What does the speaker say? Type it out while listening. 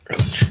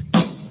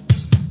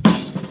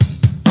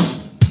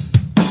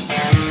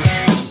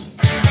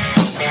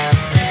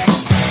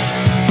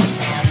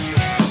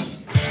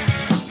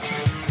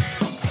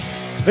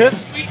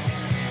This week,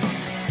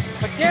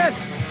 again,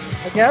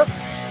 I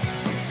guess,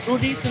 who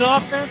needs an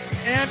offense?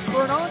 And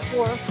for an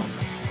encore,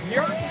 the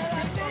Argos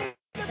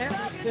take on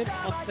Edmonton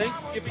on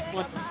Thanksgiving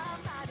Monday.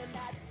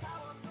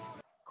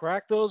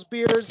 Crack those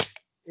beers.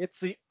 It's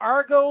the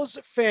Argos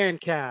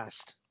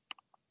Fancast.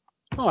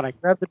 Oh, and I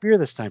grabbed the beer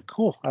this time.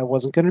 Cool. I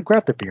wasn't going to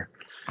grab the beer.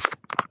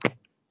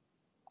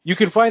 You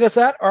can find us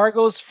at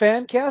Argos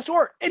Fancast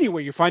or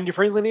anywhere you find your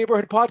friendly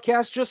neighborhood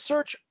podcast. Just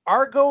search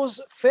Argos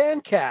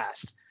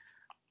Fancast.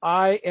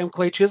 I am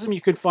Clay Chisholm.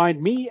 You can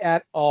find me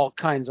at All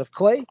Kinds of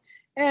Clay.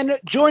 And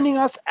joining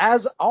us,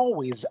 as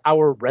always,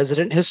 our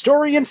resident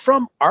historian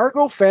from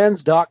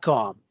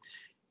ArgoFans.com.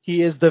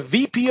 He is the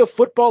VP of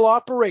Football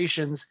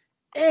Operations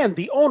and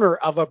the owner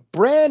of a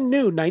brand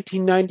new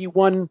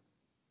 1991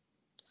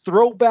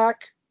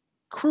 throwback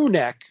crew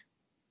neck,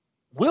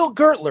 Will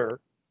Gertler,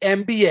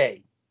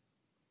 MBA.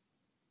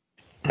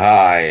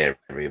 Hi,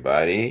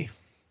 everybody.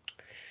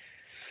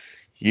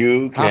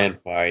 You can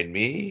find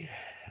me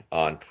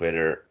on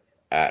Twitter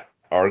at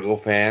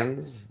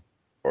ArgoFans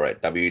or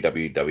at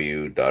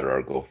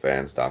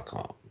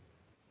www.argofans.com.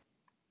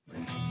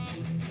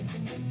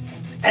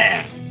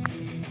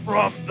 And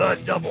from the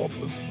Double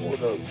Blue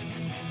Order,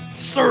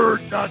 Sir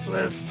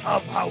Douglas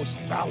of House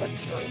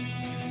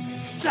Ballinger,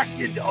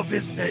 second of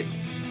his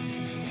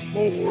name,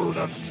 Lord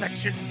of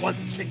Section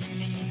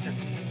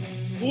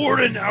 116,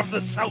 Warden of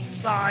the South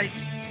Side,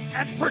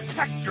 and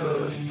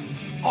Protector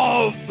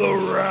of the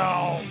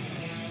Realm.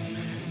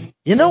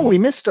 You know, we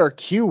missed our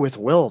cue with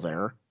Will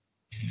there.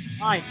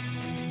 Fine.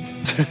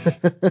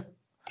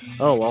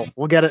 Oh, well,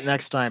 we'll get it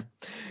next time.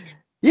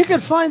 You can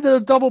find the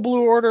Double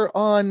Blue Order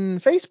on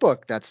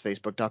Facebook. That's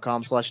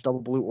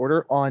facebook.com/Double Blue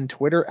Order. On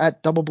Twitter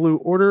at Double Blue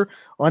Order.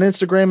 On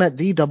Instagram at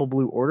The Double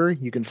Blue Order.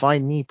 You can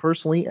find me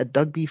personally at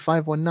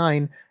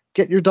DougB519.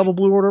 Get your Double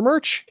Blue Order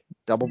merch,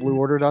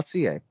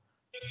 doubleblueorder.ca.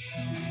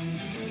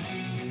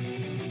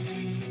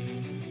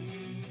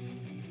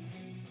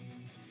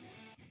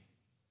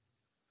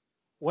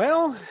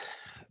 Well,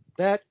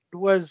 that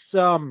was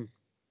a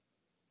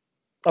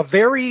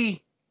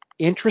very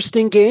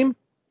interesting game.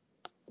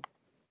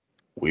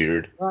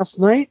 Weird. Last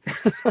night.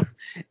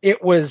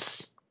 It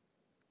was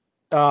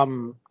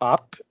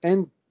up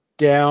and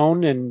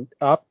down and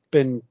up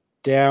and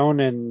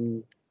down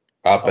and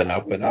up and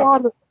up and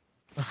up.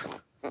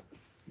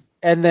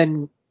 And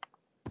then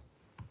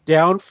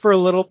down for a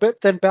little bit,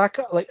 then back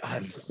up. Like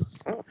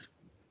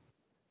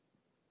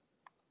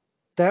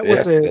that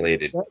was it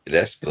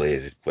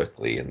escalated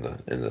quickly in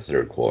the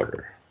third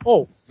quarter.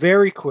 Oh,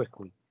 very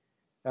quickly.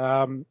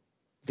 The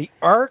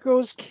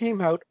Argos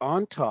came out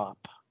on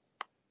top,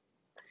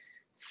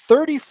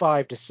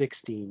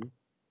 35-16,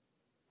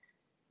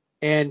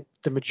 and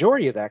the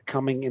majority of that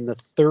coming in the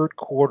third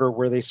quarter,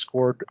 where they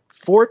scored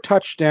 4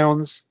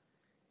 touchdowns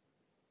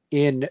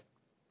in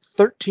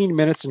 13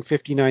 minutes and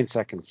 59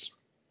 seconds.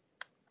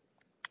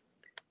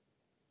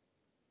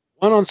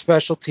 One on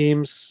special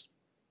teams.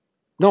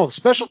 No, the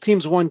special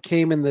teams one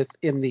came in the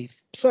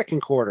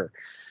second quarter.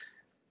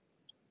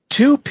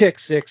 2 pick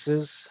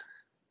sixes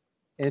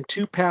and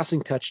 2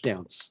 passing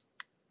touchdowns.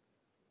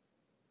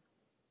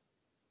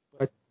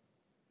 But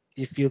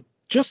if you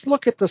just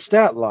look at the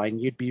stat line,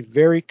 you'd be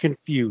very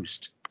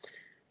confused.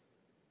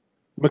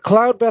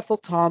 McLeod Bethel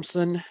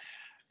Thompson,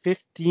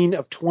 15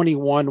 of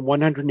 21,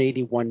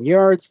 181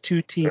 yards,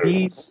 2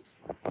 TDs,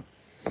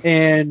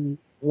 and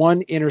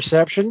 1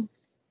 interception.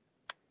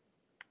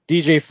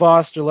 DJ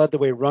Foster led the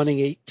way running,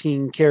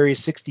 18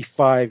 carries,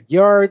 65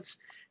 yards.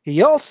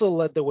 He also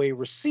led the way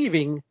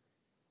receiving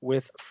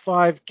with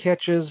 5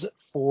 catches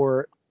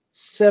for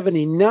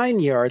 79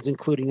 yards,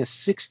 including a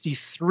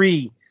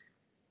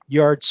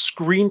 63-yard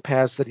screen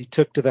pass that he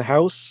took to the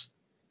house.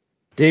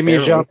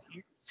 Damien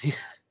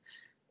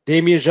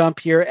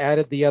Jean-Pierre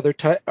added the other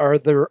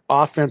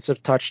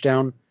offensive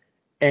touchdown.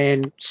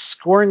 And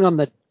scoring on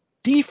the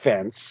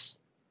defense,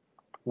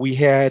 we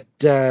had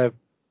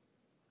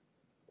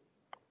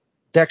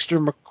Dexter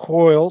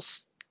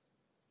McCoyles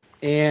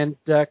and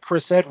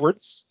Chris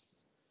Edwards.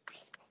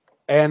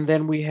 And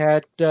then we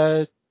had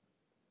Dejon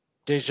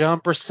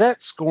Brissett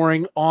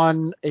scoring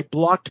on a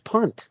blocked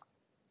punt.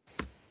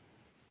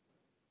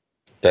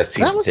 That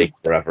seems to take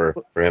forever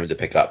for him to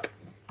pick up.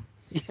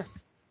 Yeah.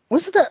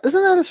 Isn't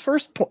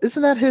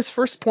that his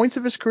first points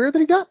of his career that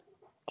he got?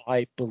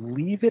 I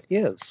believe it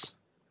is.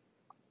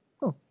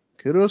 Oh,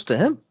 kudos to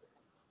him.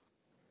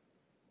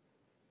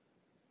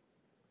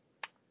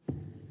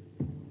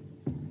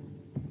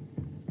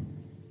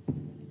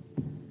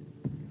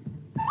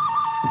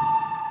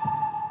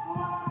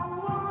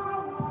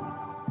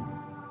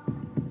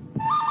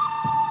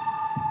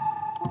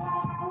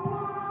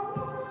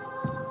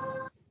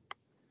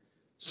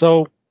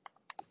 So,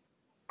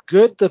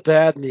 good, the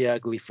bad, and the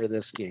ugly for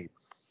this game.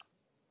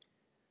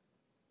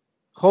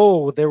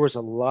 Oh, there was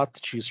a lot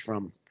to choose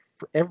from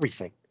for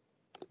everything.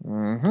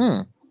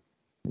 Mm-hmm.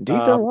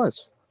 Indeed, there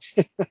was.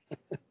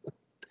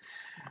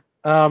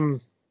 Well,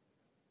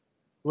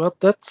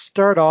 let's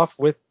start off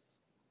with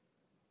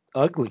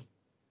ugly.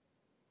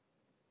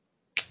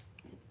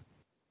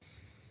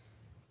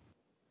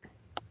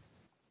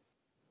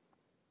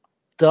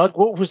 Doug,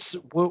 what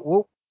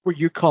were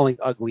you calling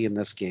ugly in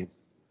this game?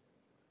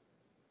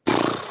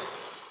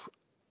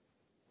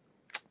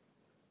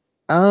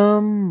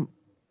 The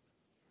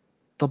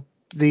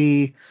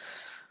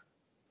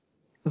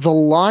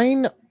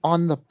line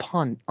on the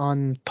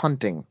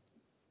punting.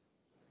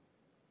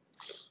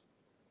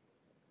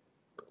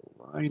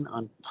 Line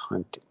on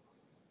punting.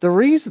 The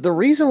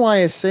reason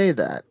why I say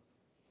that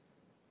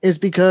is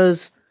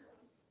because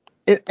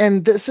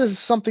and this is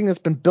something that's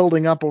been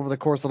building up over the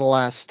course of the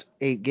last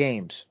 8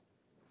 games.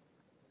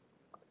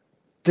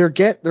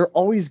 They're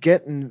always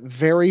getting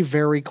very,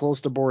 very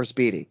close to Boris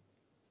Beatty.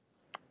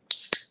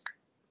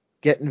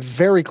 Getting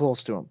very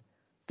close to him.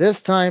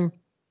 This time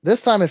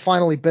it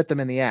finally bit them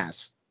in the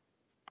ass.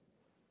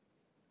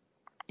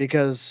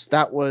 Because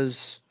that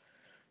was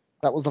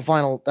the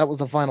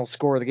final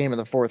score of the game in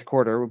the fourth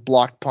quarter.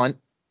 Blocked punt,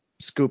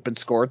 scoop and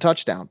score,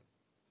 touchdown.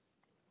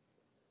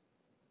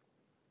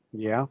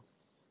 Yeah.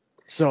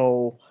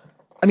 So,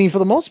 I mean, for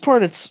the most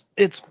part,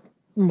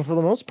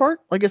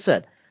 like I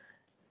said,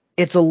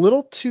 it's a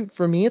little too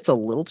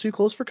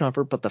close for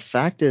comfort. But the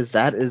fact is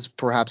that is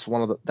perhaps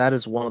one of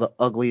the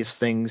ugliest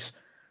things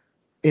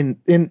in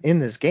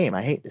this game.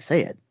 I hate to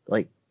say it,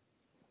 like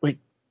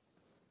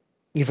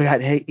if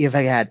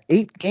I had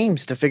 8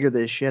 games to figure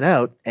this shit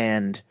out,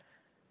 and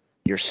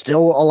you're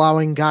still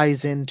allowing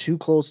guys in too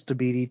close to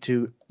Beatty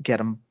to get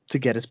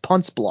his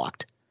punts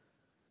blocked.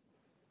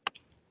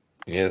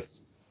 Yes.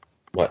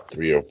 What,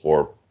 3 or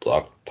 4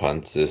 blocked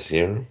punts this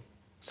year?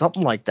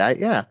 Something like that,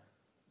 yeah.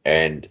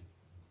 And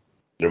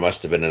there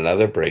must have been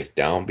another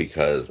breakdown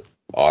because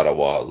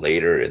Ottawa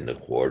later in the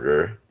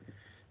quarter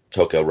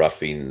took a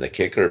roughing the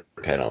kicker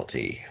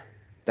penalty.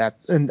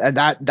 That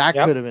Yep.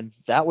 could have been,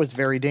 that was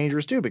very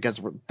dangerous too, because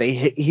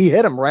he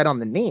hit him right on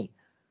the knee.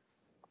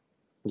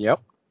 Yep.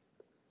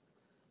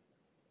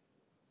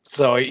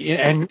 So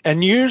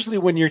and usually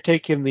when you're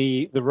taking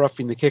the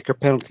roughing the kicker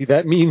penalty,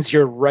 that means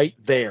you're right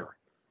there.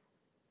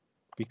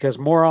 Because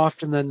more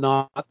often than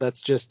not,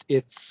 that's just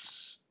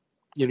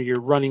you're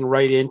running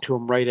right into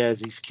him right as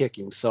he's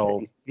kicking.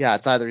 So yeah,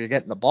 it's either you're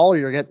getting the ball or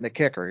you're getting the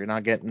kicker. You're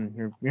not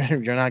getting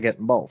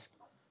both.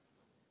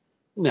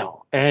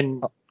 No,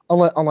 and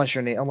unless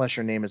your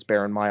name is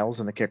Baron Miles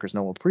and the kicker's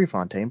Noah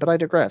Prefontaine, but I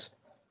digress.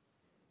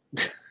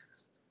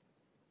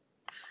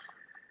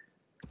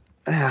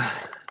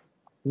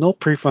 No,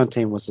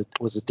 Prefontaine was a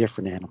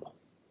different animal.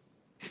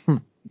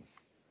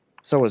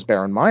 So was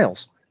Baron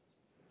Miles.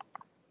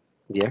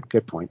 Yeah,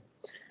 good point.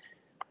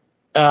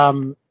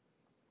 Will,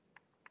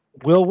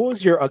 what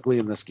was your ugly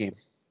in this game?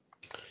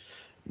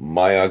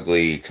 My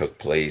ugly took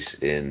place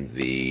in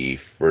the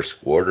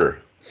first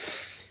quarter.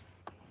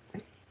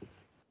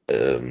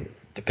 The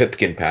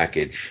Pipkin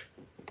package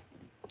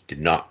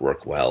did not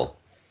work well.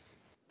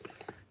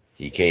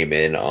 He came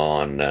in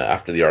on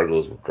after the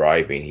Argos were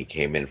driving. He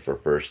came in for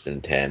 1st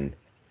and 10.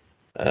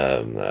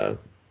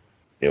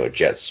 A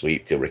jet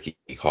sweep to Ricky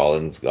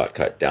Collins, got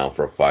cut down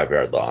for a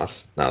 5-yard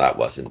loss. Now that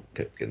wasn't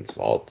Pipkin's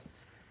fault.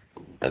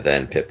 And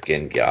then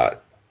Pipkin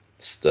got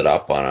stood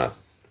up on a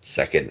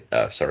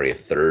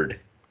 3rd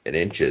and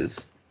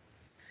inches,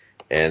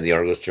 and the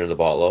Argos turned the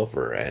ball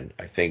over. And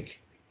I think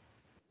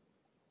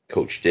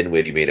Coach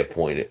Dinwiddie made a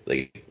point,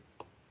 like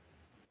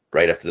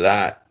right after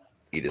that,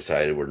 he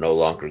decided we're no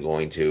longer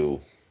going to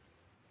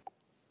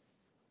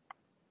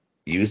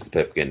use the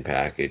Pipkin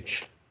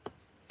package.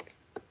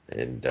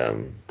 And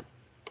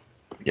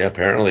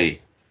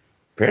apparently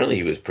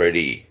he was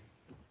pretty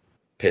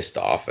pissed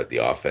off at the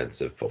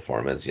offensive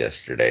performance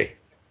yesterday.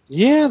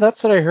 Yeah,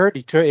 that's what I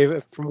heard.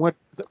 From what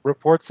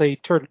reports say, he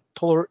tore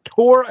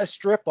a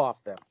strip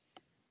off them.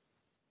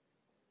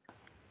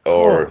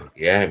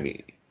 I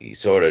mean, he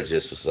sort of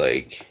just was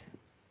like,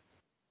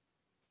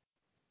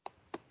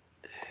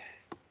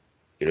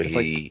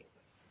 they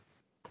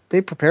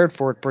prepared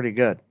for it pretty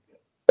good.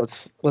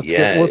 Let's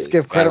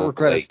give credit where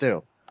credit's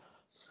due.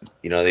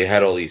 They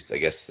had all these, I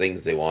guess,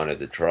 things they wanted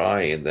to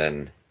try, and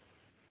then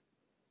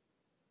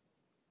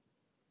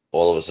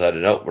all of a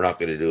sudden, nope, we're not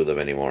going to do them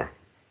anymore.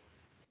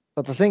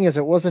 But the thing is,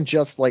 it wasn't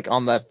just like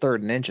on that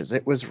 3rd and inches.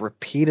 It was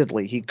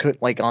repeatedly. He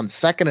could, like on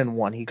 2nd and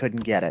 1, he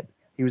couldn't get it.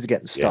 He was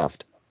getting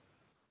stuffed.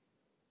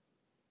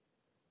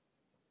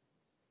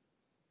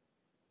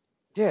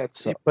 Yeah,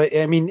 but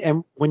I mean,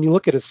 and when you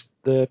look at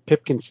the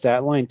Pipkin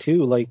stat line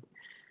too, like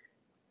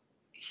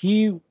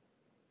he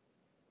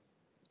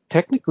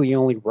technically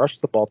only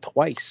rushed the ball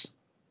twice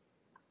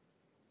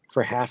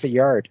for half a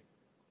yard.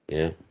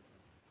 Yeah.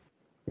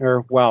 He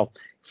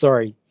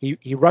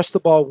rushed the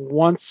ball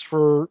once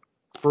for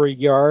a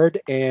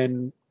yard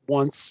and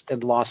once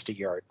and lost a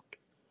yard.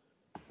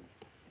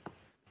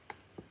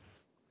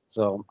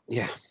 So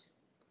yeah,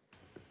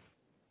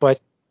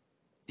 but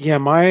yeah,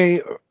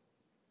 my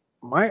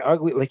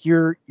ugly, like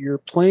you're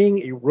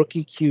playing a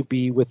rookie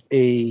QB with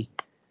a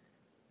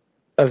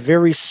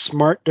very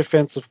smart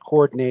defensive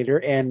coordinator,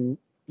 and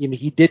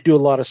he did do a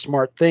lot of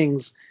smart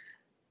things,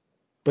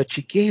 but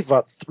you gave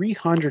up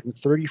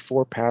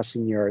 334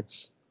 passing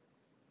yards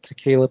to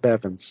Caleb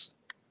Evans.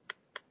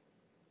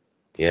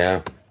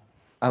 Yeah.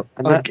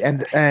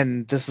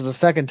 And this is the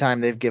second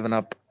time they've given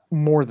up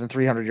more than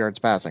 300 yards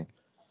passing.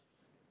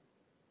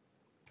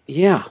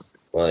 Yeah.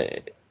 Well,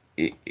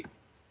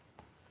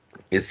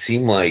 it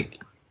seemed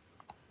like,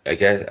 I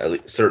guess,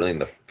 certainly in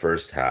the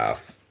first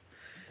half,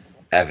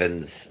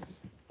 Evans,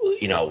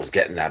 was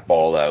getting that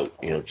ball out,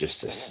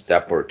 just a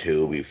step or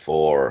two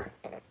before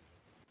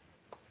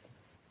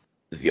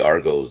the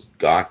Argos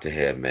got to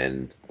him,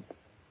 and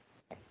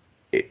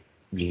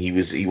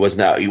he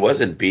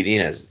wasn't beating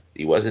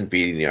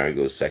the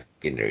Argos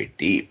secondary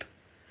deep,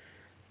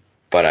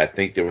 but I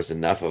think there was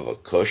enough of a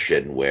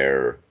cushion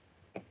where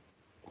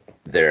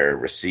their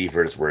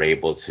receivers were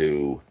able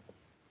to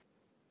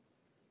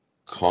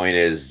kind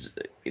of,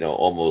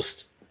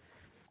 almost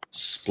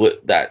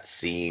split that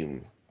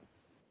seam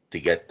to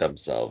get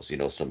themselves,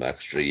 some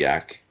extra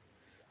yak.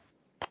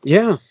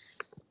 Yeah.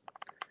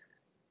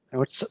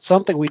 It's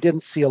something we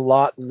didn't see a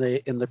lot in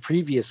the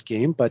previous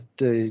game, but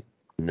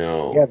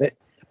No. yeah,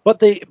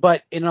 but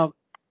in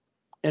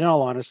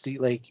all honesty,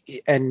 like,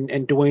 and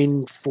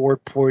Dwayne Ford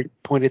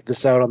pointed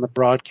this out on the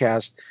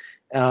broadcast,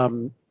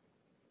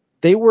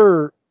 they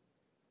were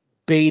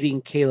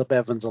baiting Caleb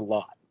Evans a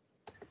lot,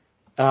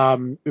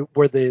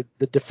 were the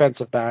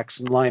defensive backs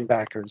and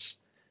linebackers,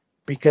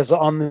 because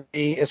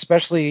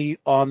especially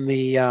on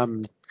the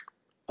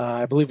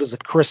I believe it was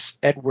Chris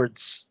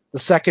Edwards, the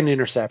second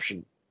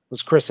interception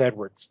was Chris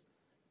Edwards.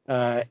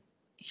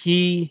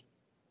 He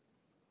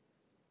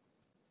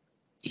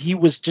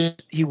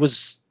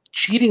was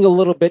cheating a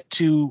little bit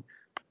to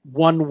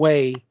one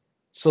way,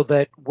 so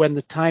that when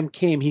the time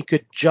came, he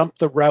could jump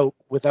the route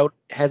without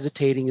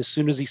hesitating as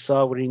soon as he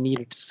saw what he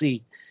needed to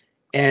see.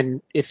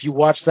 And if you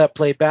watch that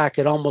play back,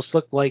 it almost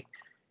looked like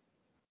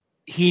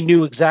he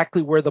knew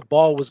exactly where the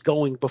ball was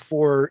going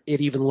before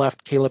it even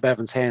left Caleb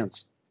Evans'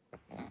 hands.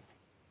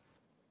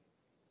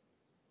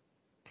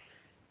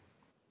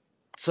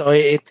 So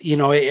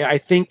I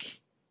think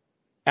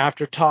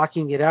after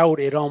talking it out,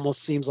 it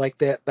almost seems like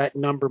that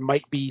number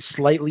might be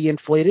slightly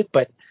inflated,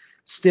 but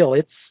still,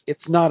 it's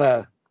not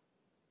a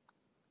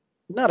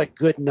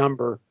good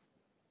number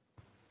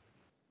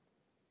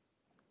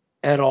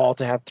at all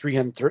to have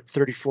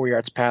 334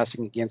 yards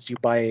passing against you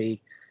by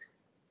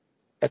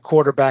a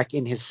quarterback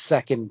in his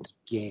second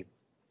game.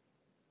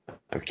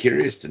 I'm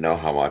curious to know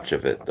how much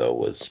of it, though,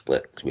 was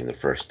split between the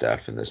first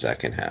half and the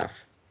second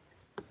half.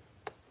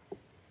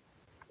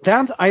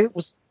 I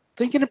was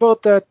thinking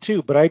about that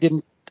too, but I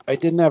didn't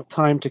have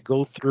time to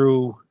go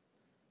through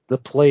the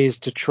plays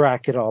to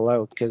track it all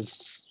out,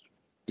 because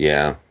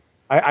yeah,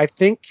 I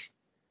think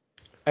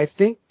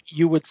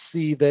you would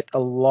see that a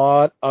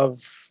lot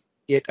of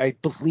it. I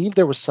believe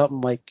there was something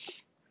like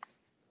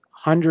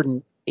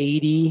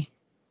 180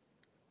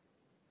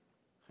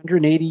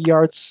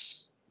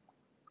 yards,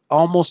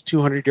 almost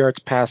 200 yards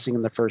passing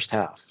in the first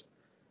half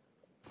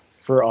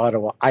for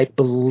Ottawa. I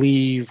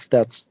believe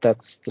that's the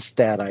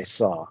stat I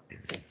saw.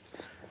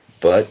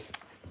 But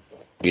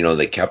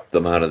they kept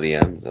them out of the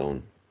end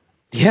zone.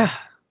 Yeah.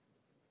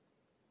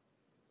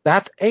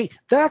 That's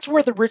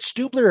where the Rich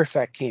Stubler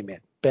effect came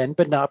in. Bend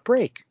but not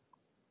break.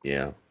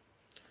 Yeah.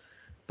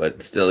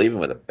 But still, even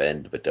with a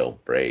bend but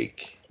don't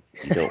break,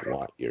 you don't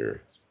want you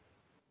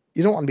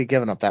don't want to be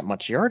giving up that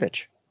much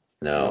yardage.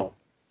 No.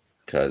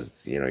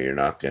 Because, you're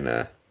not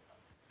gonna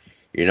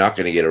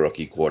get a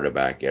rookie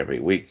quarterback every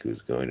week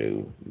who's going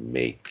to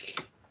make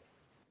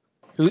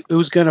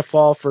who's going to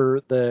fall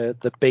for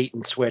the bait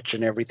and switch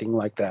and everything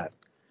like that.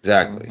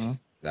 Exactly. Mm-hmm.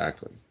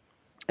 Exactly.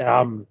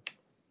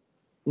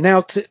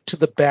 Now to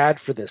the bad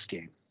for this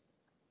game.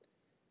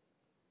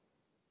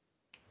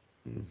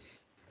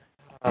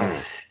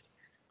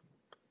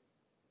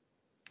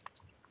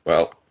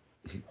 Well,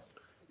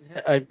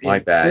 my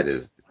bad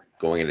is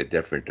going in a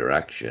different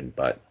direction,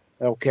 but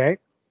okay.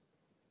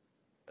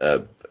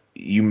 The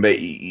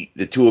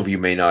two of you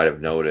may not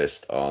have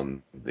noticed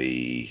on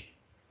the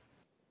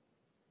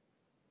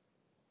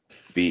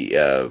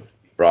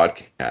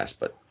broadcast,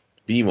 but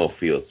BMO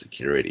Field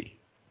security.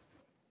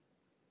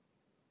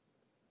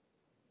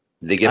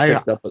 They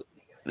get picked up.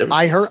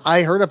 I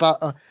heard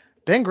about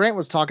Ben Grant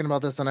was talking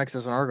about this on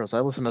X's and Argos.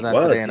 I listened to that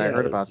today, and I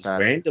heard about that.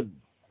 Random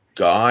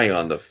guy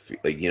on the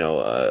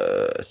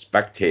a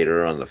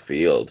spectator on the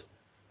field.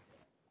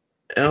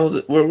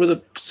 And where were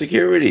the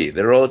security?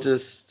 They're all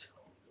just.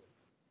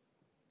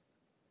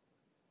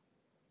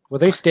 Were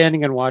they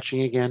standing and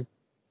watching again?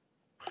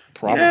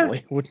 Probably.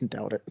 Yeah. Wouldn't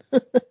doubt it.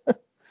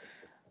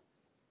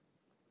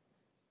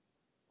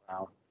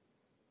 Wow.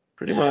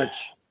 Pretty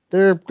much.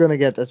 They're going to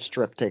get the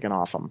strip taken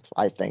off them,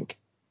 I think.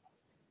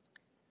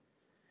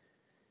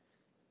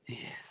 Yeah.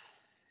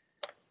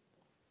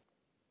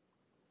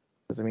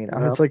 Because, I mean,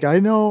 it's like, I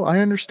know, I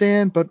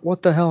understand, but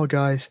what the hell,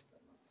 guys?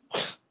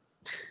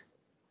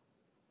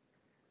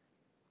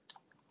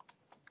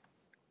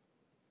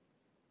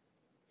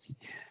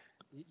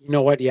 You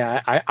know what?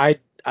 Yeah,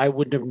 I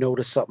wouldn't have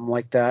noticed something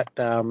like that.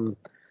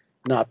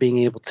 Not being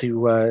able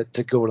to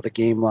go to the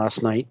game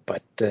last night,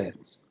 but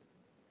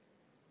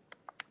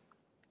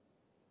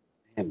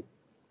and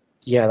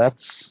yeah,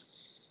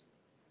 that's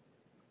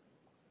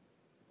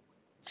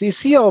So you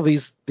see all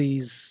these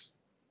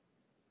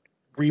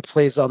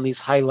replays on these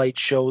highlight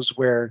shows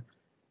where,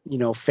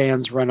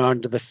 fans run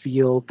onto the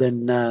field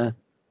and then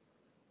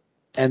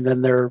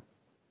they're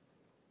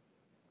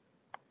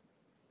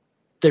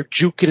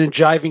juking and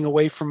jiving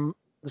away from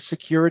the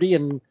security.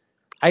 And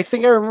I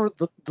think I remember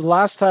the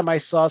last time I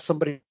saw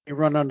somebody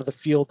run onto the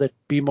field at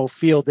BMO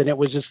Field, and it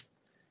was just,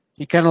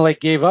 he kind of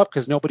gave up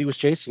because nobody was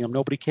chasing him.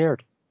 Nobody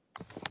cared.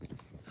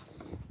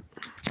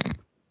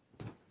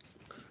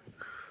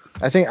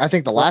 I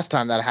think the last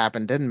time that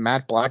happened, didn't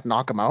Matt Black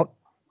knock him out?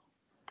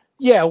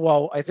 Yeah,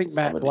 well, I think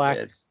Somebody Matt Black.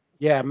 did.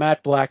 Yeah,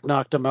 Matt Black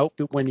knocked him out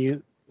when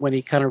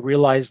he kind of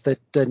realized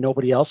that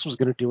nobody else was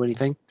going to do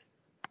anything.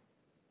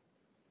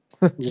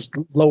 Just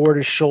lowered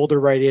his shoulder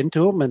right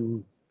into him,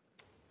 and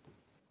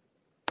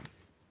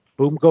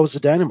boom goes the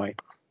dynamite.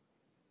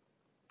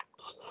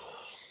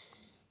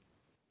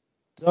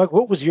 Doug,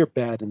 what was your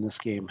bad in this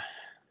game?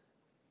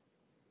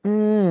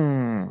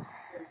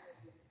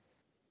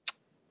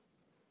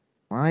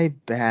 My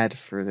bad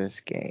for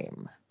this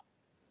game.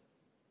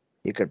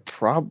 You could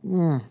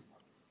probably.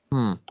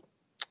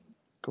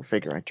 Go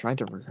figure. I tried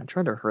to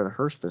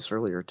rehearse this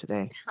earlier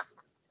today.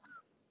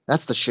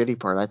 That's the shitty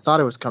part. I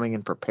thought I was coming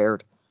in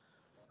prepared.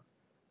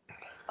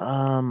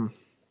 I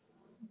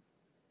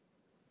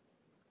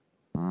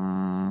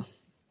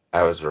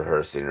was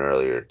rehearsing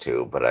earlier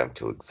too, but I'm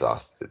too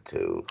exhausted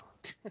to.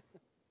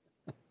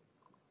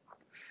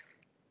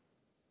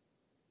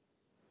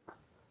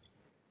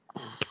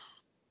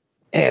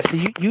 Yeah, so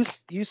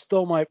you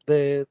stole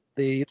the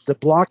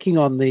blocking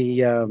on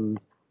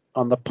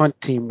the punt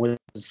team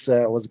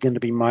was going to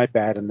be my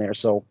bad in there.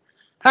 So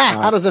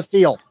how does it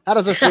feel? How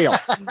does it feel?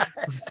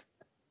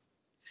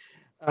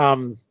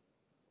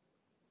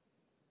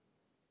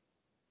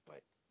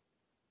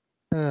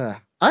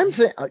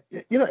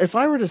 If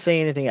I were to say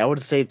anything, I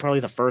would say probably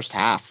the first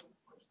half.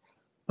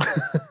 To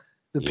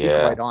be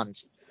quite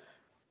honest,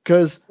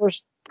 because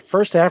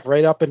first half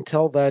right up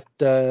until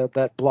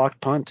that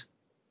blocked punt.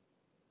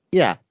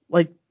 Yeah,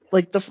 the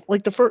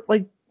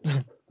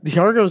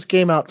Argos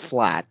came out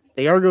flat.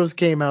 The Argos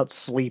came out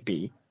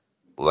sleepy,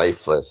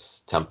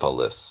 Lifeless,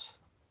 templeless.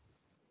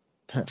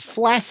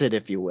 Flaccid,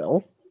 if you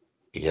will.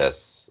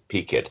 Yes,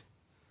 peaked.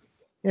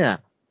 Yeah,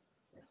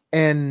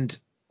 and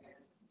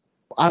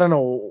I don't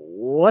know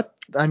what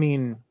I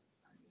mean.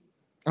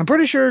 I'm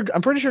pretty sure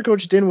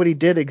Coach Dinwiddie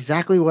did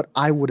exactly what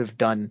I would have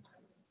done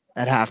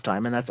at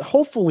halftime, and that's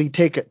hopefully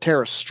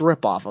tear a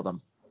strip off of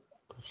them.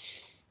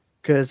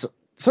 Because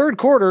third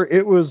quarter,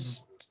 it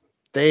was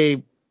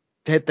they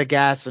hit the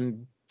gas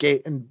and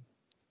gave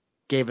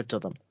it to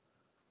them.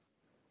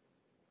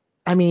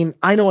 I mean,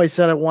 I know I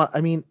said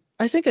I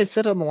think I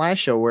said it on the last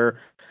show where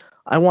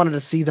I wanted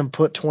to see them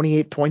put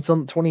 28 points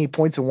in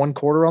one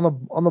quarter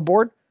on the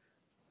board.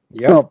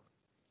 Yeah.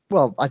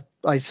 Well,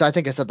 I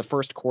think I said the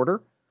first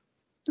quarter.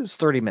 It was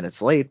 30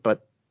 minutes late,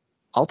 but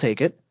I'll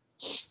take it.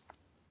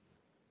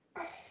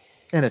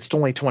 And it's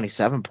only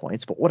 27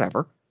 points, but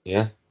whatever.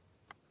 Yeah.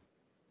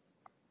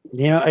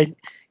 Yeah,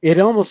 it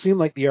almost seemed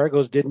like the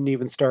Argos didn't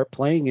even start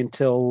playing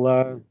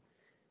until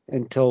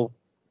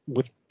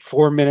with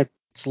 4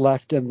 minutes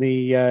left in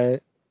the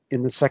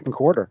second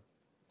quarter.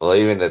 Well,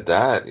 even at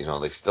that,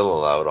 they still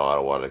allowed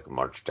Ottawa to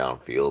march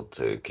downfield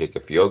to kick a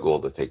field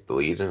goal to take the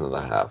lead into the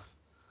half.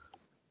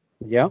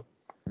 Yeah.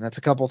 And that's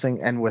a couple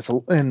things. And with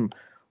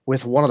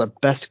one of the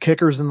best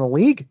kickers in the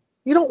league,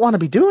 you don't want to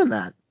be doing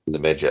that. The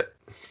midget.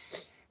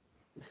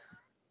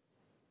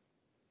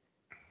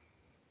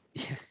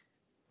 Yeah.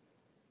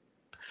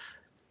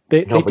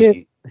 They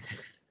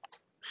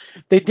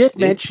did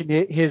mention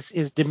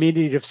his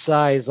diminutive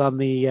size on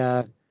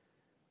the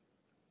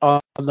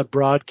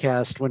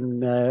broadcast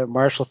when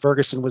Marshall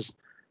Ferguson was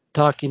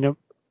talking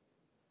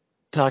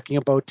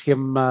about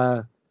him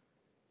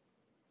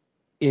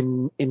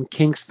in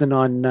Kingston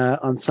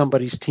on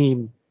somebody's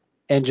team,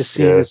 and just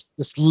seeing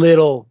this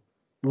little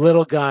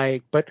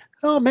guy, but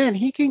oh man,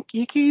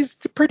 he's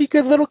a pretty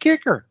good little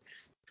kicker.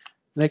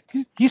 Like,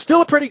 he's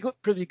still a pretty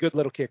good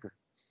little kicker.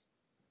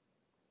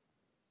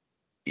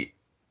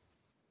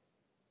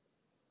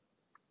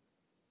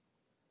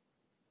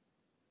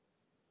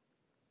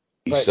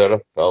 You sort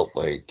of felt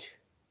like,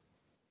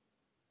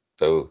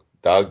 so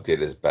Doug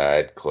did his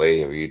bad.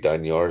 Clay, have you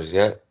done yours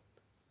yet?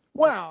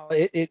 Well,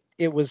 it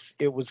was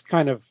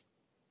kind of,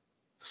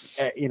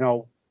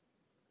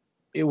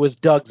 it was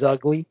Doug's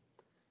ugly.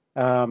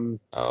 But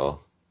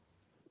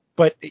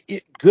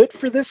good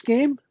for this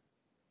game.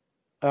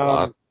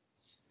 There's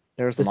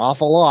an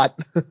awful lot.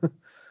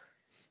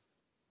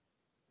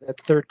 That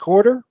third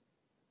quarter.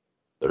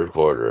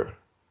 The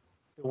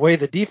way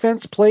the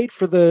defense played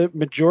for the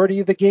majority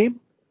of the game.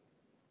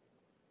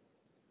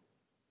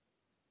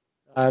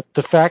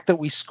 The fact that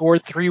we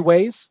scored 3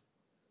 ways.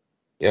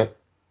 Yep.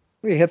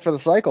 We hit for the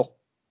cycle.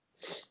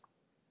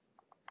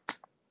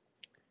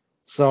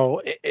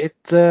 So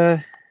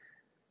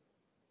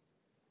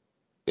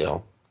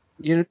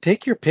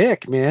take your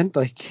pick, man.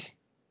 Like,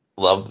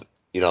 love,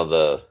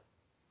 the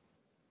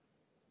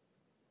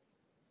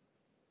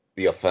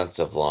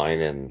offensive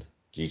line and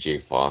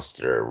DJ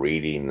Foster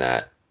reading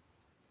that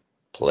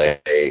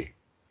play.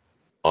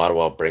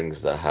 Ottawa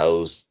brings the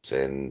house,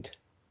 and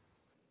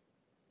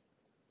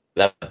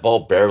that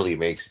ball barely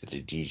makes it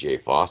to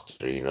DJ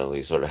Foster.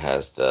 He sort of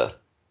has to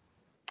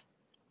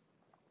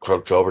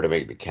crouch over to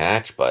make the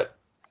catch, but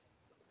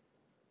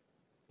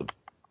the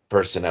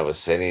person I was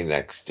sitting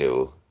next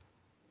to,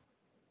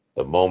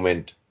 the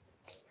moment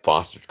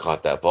Foster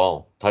caught that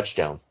ball,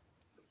 touchdown.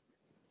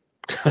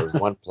 There was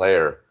one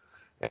player,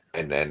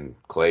 and then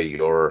Clay,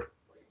 your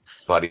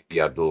buddy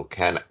Abdul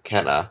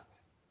Kenna,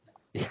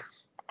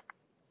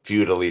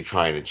 futilely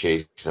trying to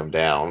chase him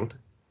down.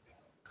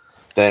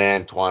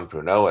 Then Antoine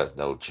Pruneau has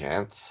no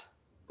chance.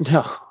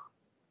 No.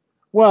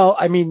 Well,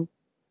 I mean,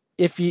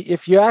 if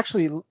you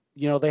actually,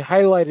 they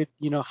highlighted,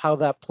 how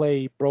that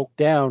play broke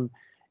down,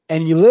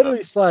 and you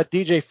literally saw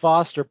DJ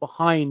Foster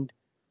behind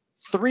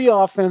 3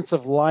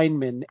 offensive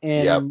linemen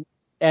and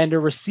a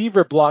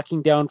receiver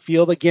blocking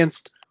downfield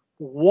against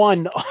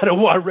 1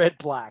 Ottawa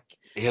Redblack.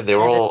 Yeah, they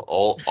were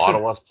all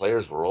Ottawa's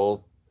players were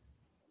all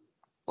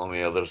on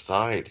the other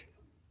side.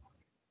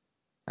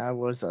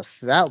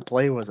 That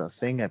play was a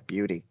thing of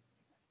beauty.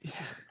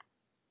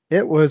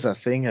 It was a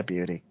thing of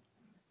beauty.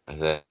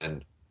 And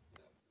then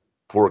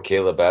poor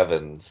Caleb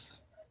Evans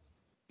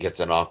gets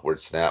an awkward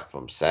snap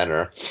from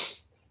center.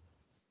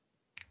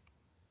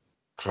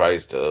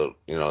 Tries to,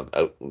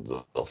 out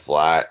the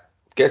flat.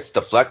 Gets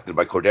deflected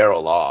by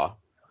Cordero Law.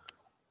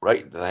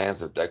 Right into the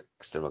hands of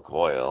Dexter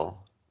McCoyle.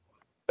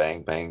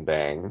 Bang, bang,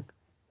 bang.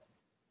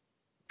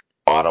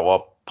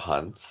 Ottawa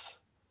punts.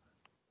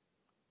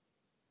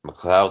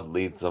 McLeod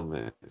leads them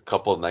in a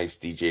couple of nice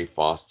DJ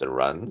Foster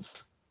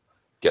runs.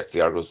 Gets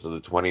the Argos to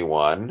the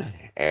 21.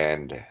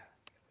 And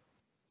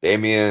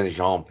Damien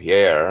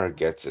Jean-Pierre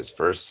gets his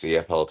first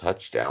CFL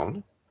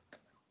touchdown.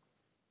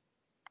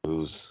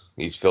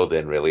 He's filled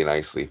in really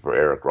nicely for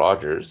Eric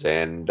Rogers.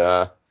 And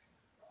the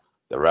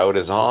route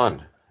is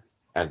on.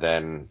 And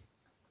then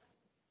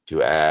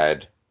to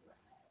add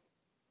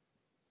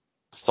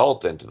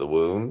salt into the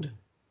wound,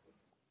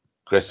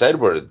 Chris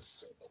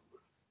Edwards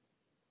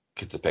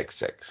gets a pick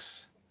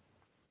 6.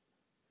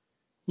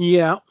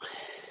 Yeah.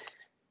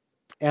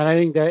 And I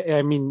think that,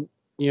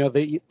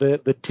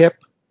 the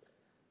tip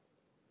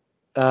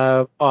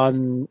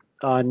on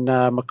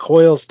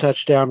McCoyle's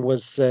touchdown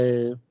was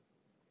a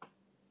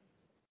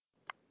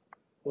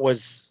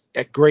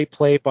great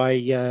play by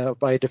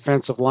a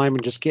defensive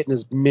lineman, just getting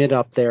his mid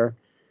up there.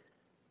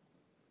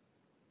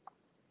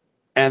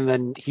 And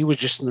then he was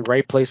just in the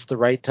right place at the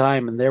right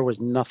time, and there was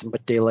nothing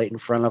but daylight in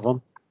front of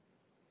him.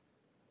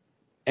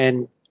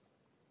 And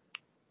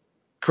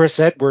Chris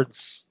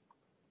Edwards,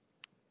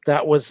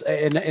 that was,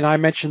 and I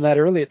mentioned that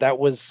earlier, that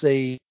was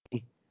he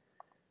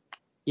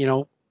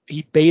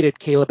baited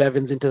Caleb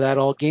Evans into that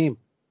all game.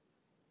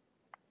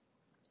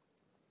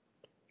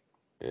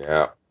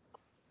 Yeah.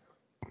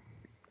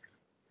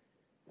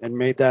 And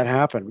made that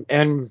happen.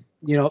 And,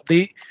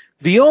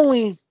 the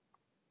only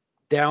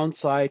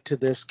downside to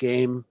this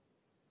game,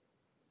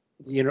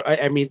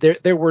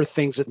 there were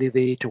things that they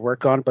need to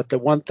work on, but the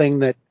one thing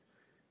that,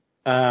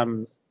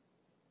 and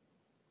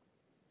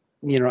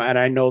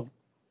I know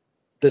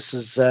this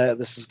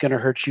is going to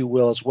hurt you,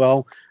 Will, as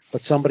well,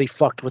 but somebody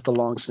fucked with the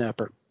long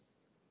snapper.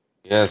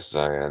 Yes,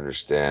 I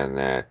understand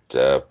that.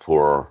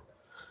 Poor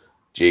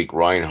Jake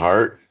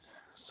Reinhardt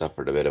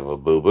suffered a bit of a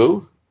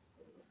boo-boo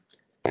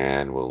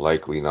and will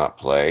likely not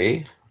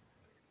play.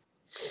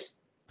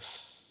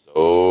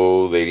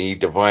 So they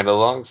need to find a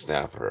long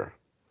snapper.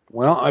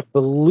 Well, I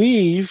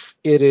believe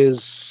it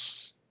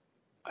is.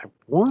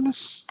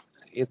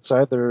 It's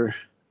either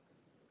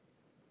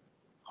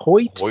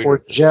Hoyt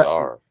or Jet.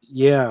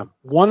 Yeah,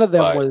 one of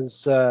them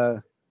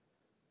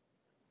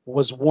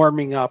was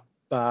warming up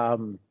at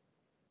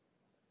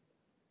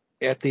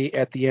the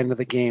end of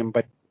the game,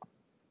 but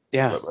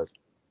yeah. But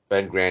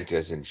Ben Grant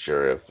isn't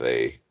sure if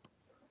they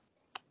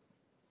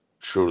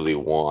truly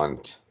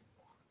want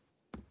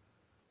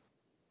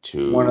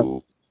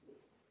to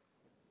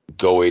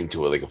go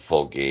into like a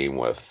full game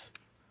with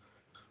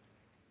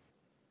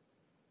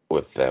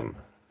them.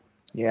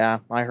 Yeah,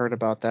 I heard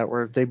about that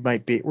where they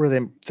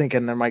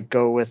thinking they might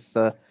go with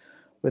the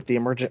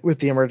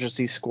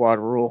emergency squad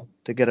rule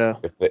to get a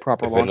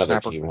proper long snapper. If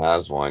another team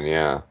has one,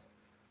 yeah.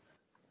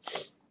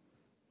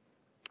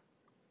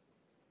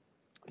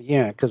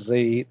 Yeah, because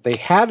they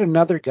had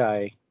another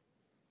guy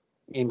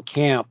in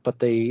camp, but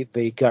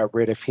they got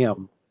rid of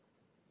him.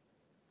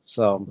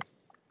 So,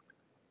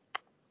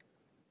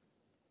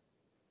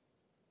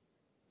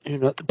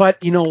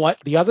 but you know what?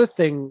 The other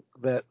thing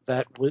that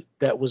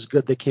was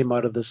good that came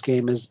out of this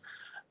game is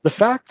the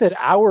fact that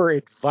our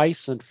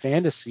advice on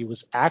fantasy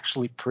was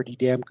actually pretty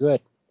damn good.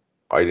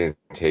 I didn't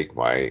take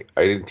my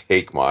own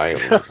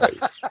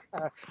advice.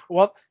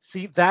 Well,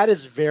 see, that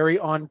is very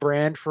on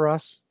brand for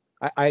us.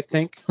 I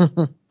think,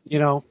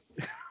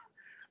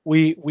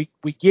 we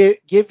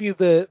give you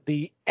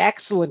the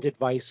excellent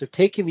advice of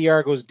taking the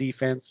Argos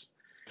defense.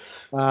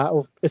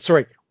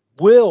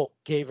 Will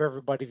gave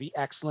everybody the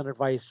excellent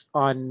advice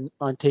on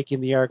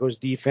taking the Argos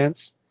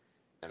defense,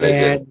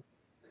 and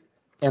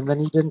then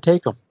he didn't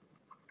take them.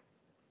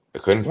 I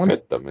couldn't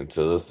fit them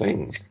into the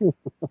thing.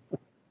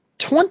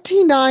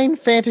 29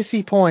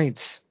 fantasy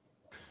points.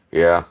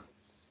 Yeah.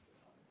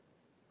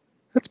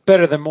 That's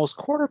better than most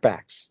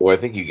quarterbacks. Well, I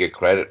think you get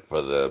credit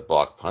for the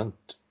block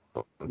punt.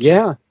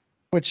 Yeah.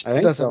 Which I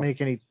think doesn't so.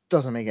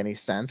 make any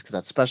sense because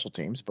that's special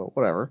teams, but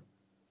whatever.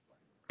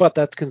 But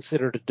that's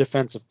considered a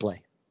defensive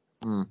play.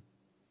 Mm.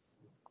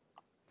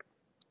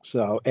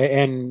 So,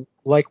 and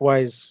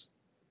likewise,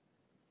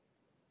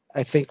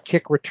 I think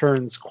kick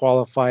returns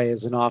qualify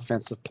as an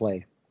offensive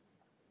play.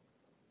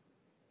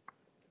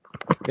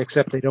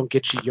 Except they don't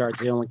get you yards,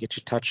 they only get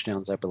you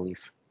touchdowns, I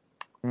believe.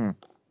 Mm.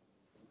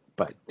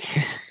 But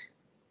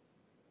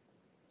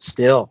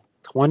still,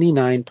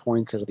 29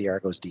 points out of the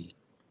Argos D.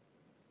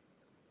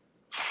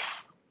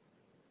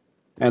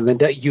 And then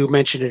you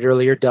mentioned it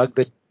earlier, Doug,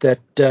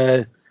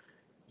 that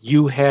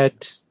you had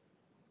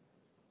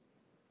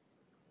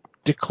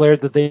declared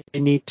that they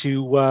need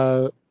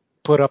to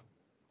put up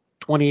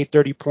 28,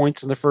 30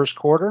 points in the first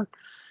quarter.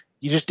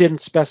 You just didn't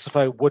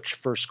specify which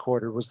first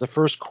quarter. Was the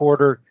first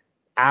quarter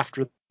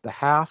after the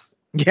half?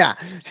 Yeah.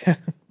 Yeah.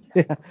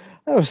 That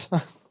was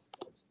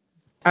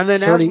And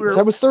then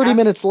 30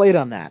 minutes late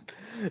on that.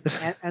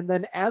 and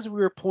then as we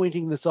were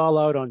pointing this all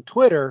out on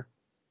Twitter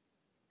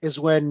is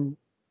when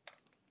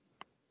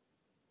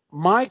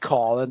my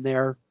call in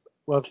there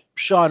of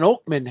Sean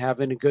Oakman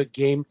having a good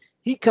game,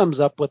 he comes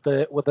up with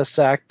a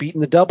sack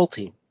beating the double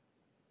team.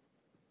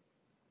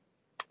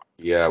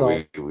 Yeah,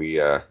 So,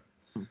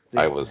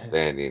 I was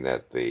standing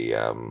at the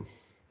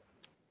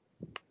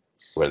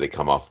where they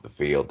come off the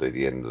field at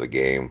the end of the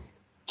game.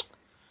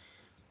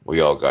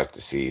 We all got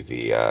to see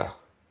the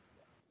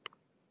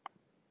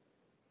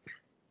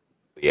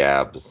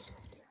abs.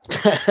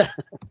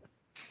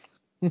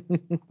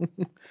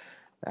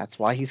 That's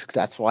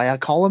why I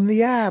call him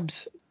the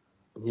abs.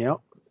 Yep.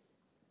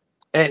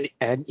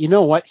 And you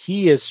know what?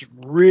 He is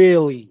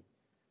really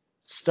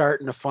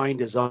starting to find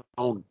his own.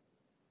 Oh.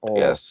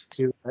 Yes.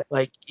 To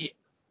like,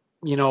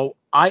 you know,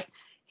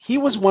 he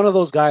was one of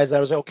those guys I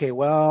was okay.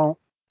 Well,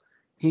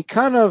 he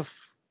kind of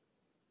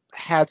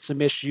had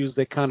some issues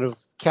that kind of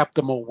kept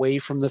him away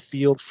from the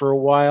field for a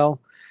while,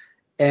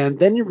 and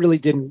then he really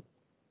didn't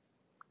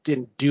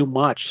do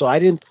much. So I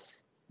didn't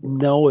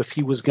know if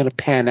he was going to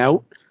pan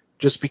out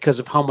just because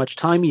of how much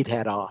time he'd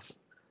had off.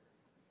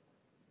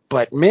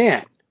 But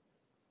man,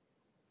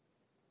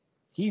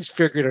 he's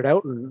figured it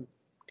out, and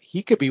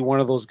he could be one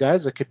of those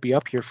guys that could be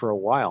up here for a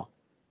while.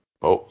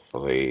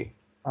 Hopefully.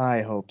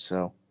 I hope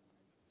so.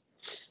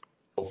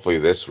 Hopefully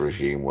this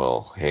regime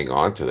will hang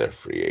on to their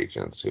free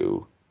agents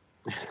who,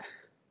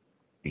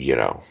 you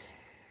know.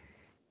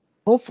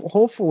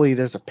 Hopefully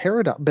there's a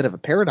bit of a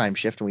paradigm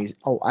shift and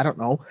I don't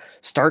know,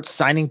 start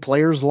signing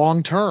players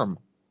long term.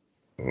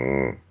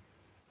 Well,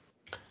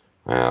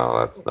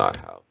 that's not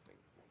how.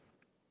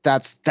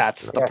 That's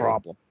the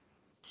problem.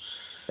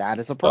 That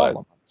is a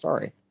problem.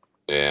 Sorry.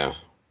 Yeah.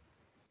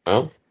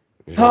 Well.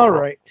 All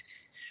right.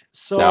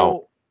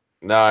 So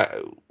now,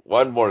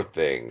 one more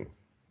thing.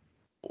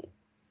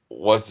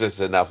 Was this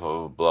enough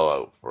of a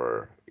blowout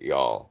for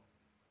y'all?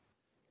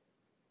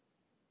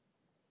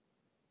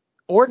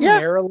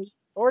 Ordinarily,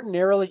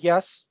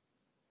 yes.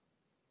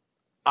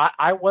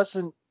 I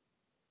wasn't.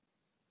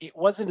 It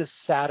wasn't as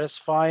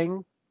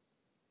satisfying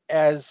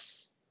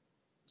as,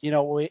 you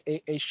know,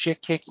 a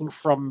shit kicking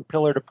from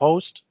pillar to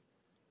post,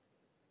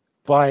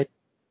 but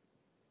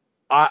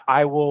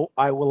I will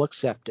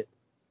accept it.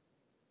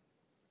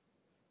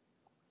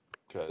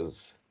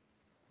 Because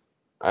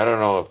I don't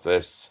know if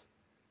this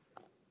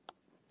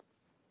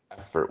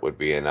effort would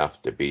be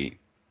enough to beat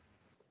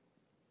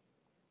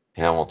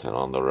Hamilton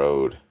on the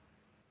road.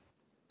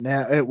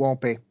 No, it won't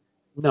be.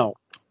 No.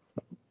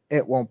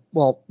 It won't.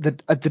 Well,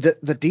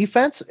 the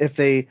defense, if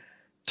they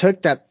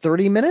took that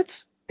 30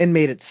 minutes and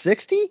made it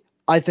 60,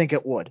 I think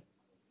it would.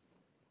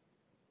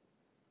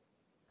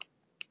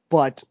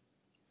 But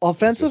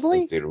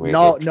offensively,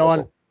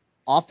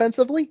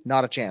 offensively,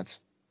 not a chance.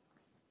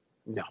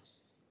 No.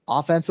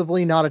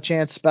 Offensively, not a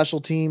chance.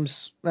 Special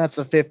teams, that's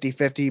a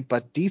 50-50.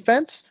 But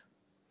defense,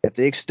 if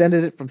they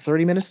extended it from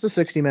 30 minutes to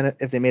 60 minutes,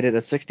 if they made it a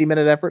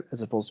 60-minute effort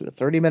as opposed to a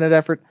 30-minute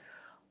effort,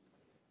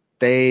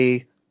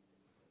 they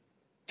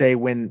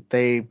win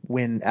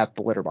at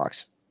the litter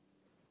box.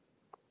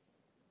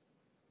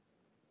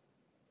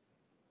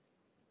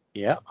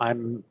 Yeah,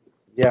 I'm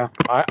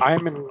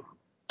in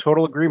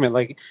total agreement.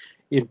 Like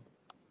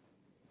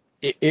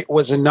it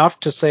was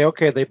enough to say,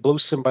 okay, they blew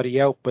somebody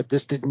out, but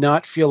this did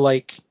not feel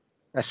like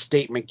a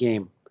statement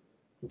game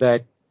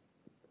that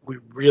we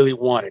really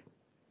wanted.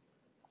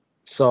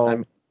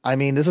 So I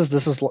mean, this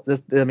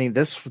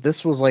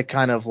was like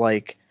kind of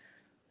like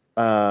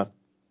an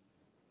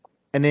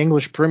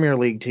English Premier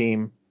League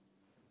team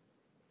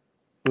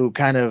who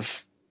kind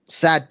of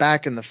sat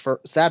back in the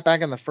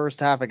first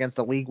half against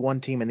the League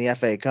One team in the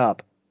FA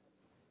Cup.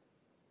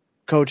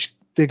 Coach,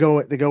 they go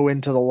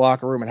into the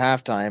locker room at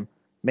halftime.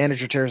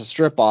 Manager tears a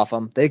strip off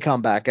them. They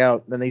come back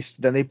out. Then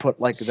they put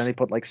like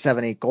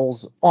 7-8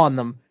 goals on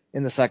them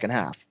in the second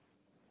half.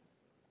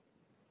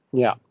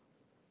 Yeah,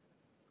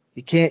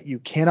 you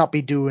cannot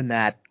be doing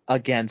that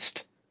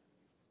against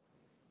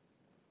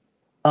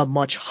a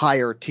much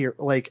higher tier,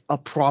 like a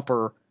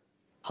proper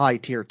high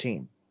tier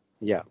team.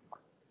 Yeah.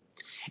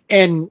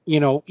 And,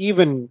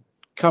 even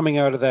coming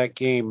out of that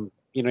game,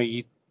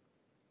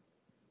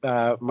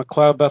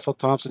 McLeod Bethel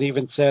Thompson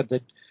even said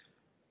that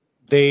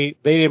they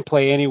didn't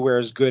play anywhere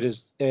as good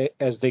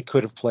as they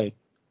could have played.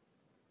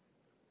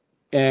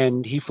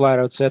 And he flat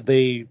out said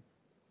they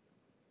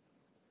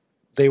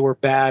were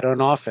bad on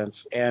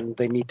offense and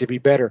they need to be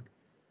better.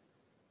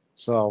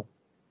 So,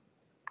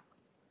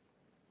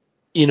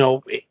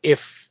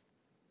 if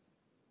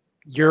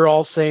you're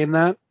all saying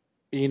that,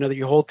 that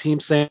your whole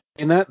team's saying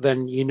that,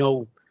 then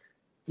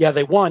yeah,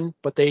 they won,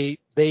 but they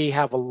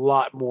have a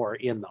lot more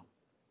in them.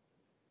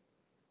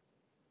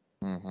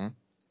 Mm-hmm.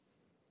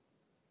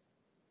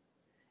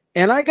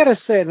 And I gotta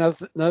say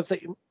another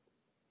thing,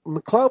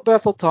 McLeod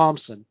Bethel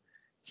Thompson,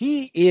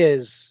 he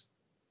is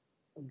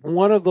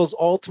one of those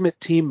ultimate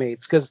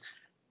teammates, because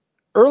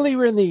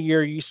earlier in the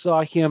year you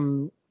saw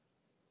him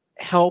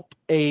help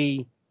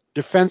a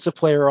defensive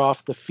player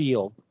off the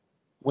field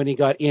when he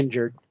got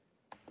injured,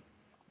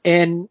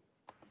 and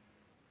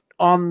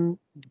on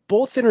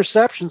both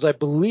interceptions, I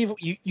believe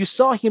you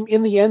saw him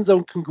in the end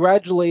zone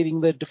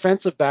congratulating the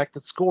defensive back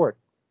that scored.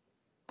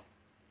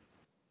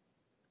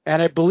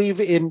 And I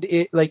believe in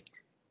it, like,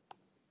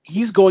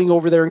 he's going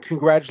over there and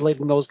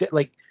congratulating those guys.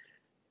 Like,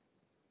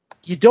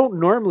 you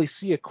don't normally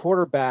see a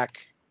quarterback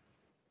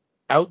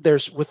out there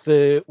with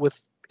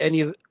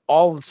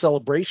all the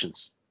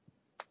celebrations.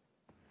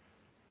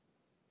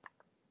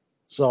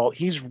 So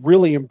he's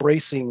really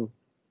embracing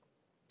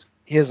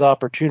his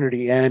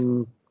opportunity,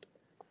 and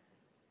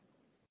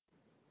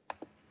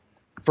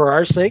for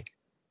our sake,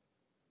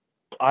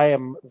 I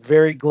am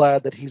very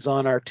glad that he's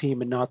on our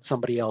team and not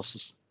somebody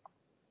else's.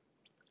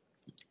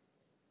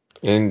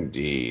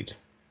 Indeed.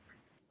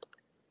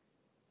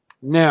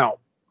 Now,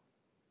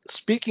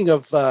 speaking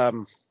of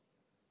the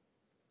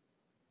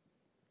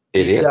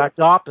It exact is.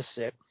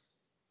 opposite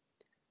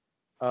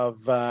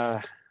of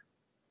a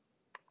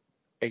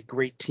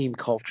great team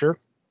culture.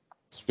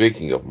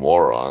 Speaking of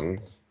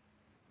morons.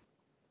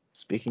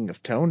 Speaking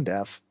of tone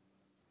deaf.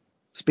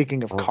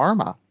 Speaking of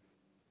karma,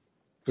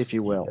 if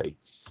you will.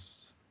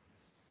 Yikes.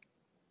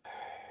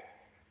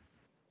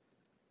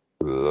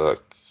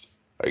 Look,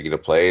 are you going to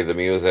play the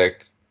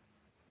music?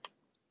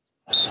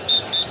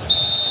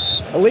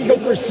 Illegal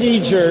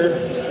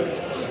procedure.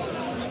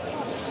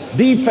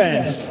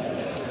 Defense.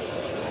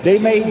 They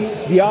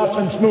made the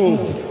offense move.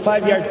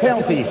 5-yard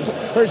penalty.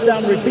 First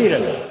down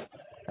repeated.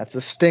 That's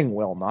a sting,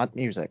 Will, not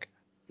music.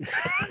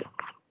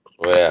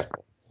 Whatever.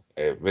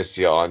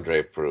 Monsieur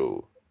Andre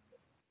Prue.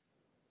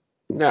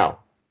 Now,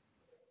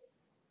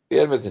 the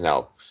Edmonton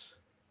Elks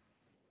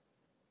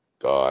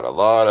got a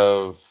lot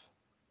of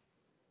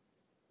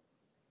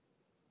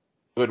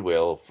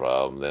goodwill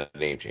from the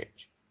name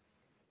change.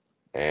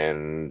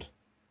 And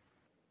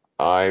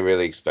I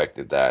really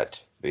expected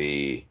that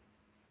the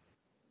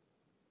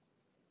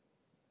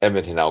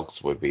Edmonton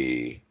Elks would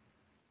be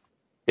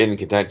in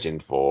contention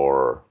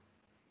for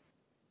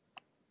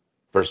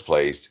first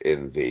place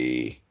in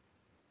the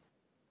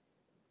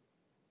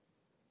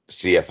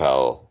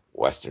CFL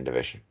Western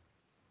Division.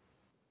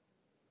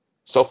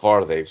 So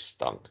far, they've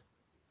stunk.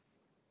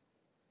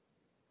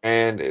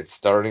 And it's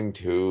starting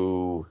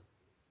to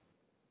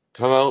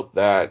come out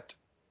that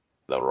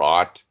the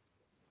rot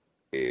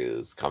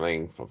is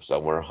coming from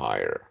somewhere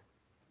higher.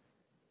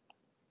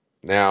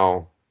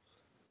 Now,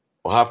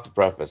 we'll have to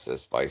preface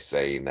this by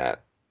saying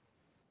that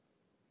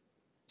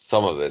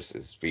some of this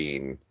is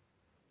being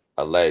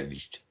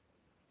alleged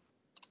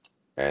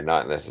and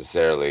not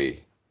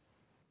necessarily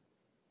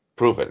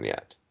proven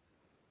yet.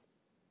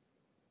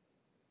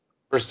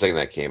 First thing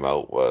that came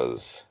out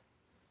was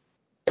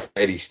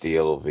Eddie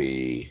Steele,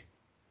 the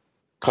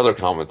color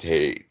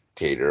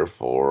commentator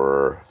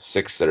for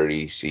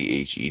 630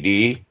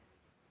 CHED,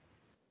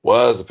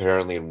 was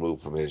apparently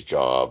removed from his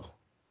job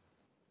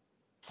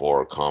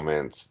for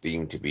comments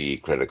deemed to be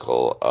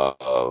critical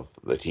of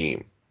the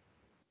team.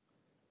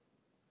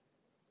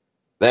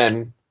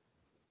 Then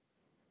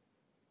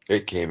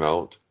it came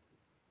out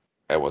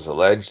and was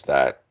alleged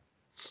that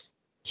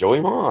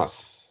Joey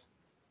Moss,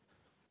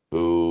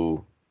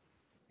 who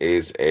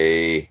is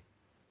a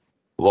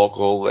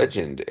local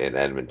legend in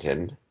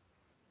Edmonton,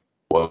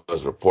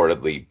 was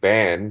reportedly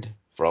banned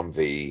from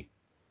the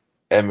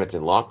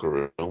Edmonton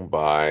locker room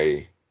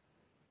by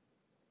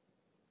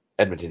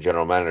Edmonton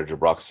general manager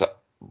Brock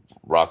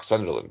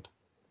Sunderland.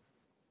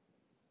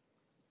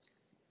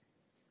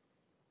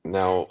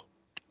 Now,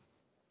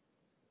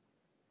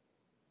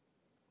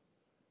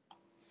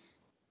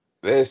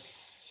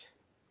 this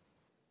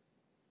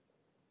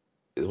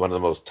is one of the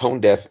most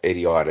tone-deaf,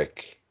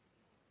 idiotic,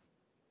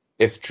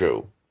 if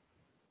true.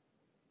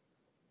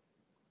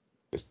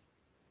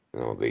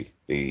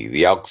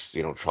 The Elks,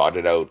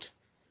 trotted out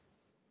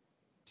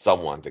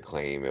someone to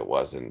claim it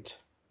wasn't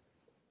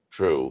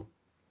true.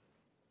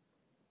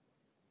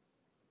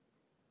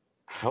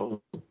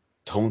 How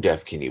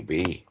tone-deaf can you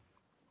be?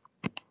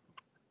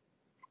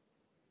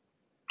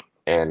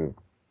 And,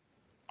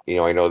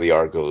 I know the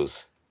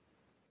Argos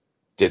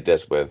did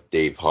this with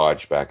Dave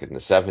Hodge back in the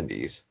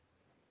 70s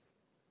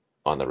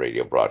on the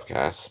radio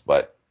broadcast,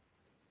 but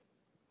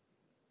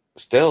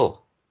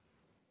still,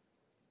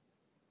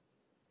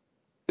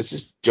 this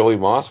is Joey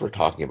Moss we're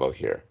talking about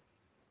here.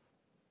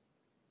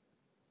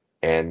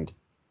 And,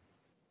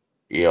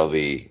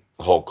 the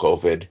whole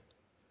COVID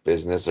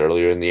business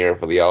earlier in the year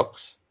for the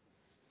Elks.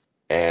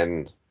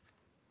 And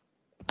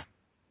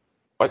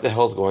what the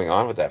hell's going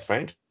on with that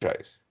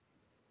franchise?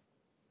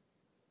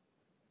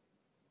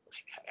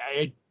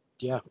 I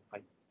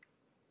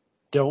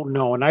don't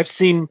know. And I've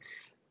seen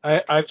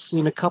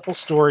a couple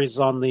stories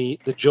on the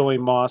Joey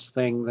Moss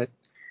thing that,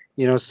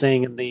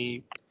 saying in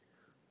the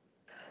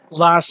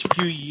last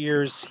few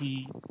years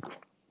he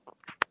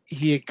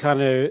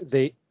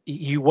had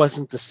he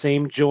wasn't the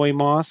same Joey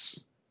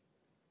Moss,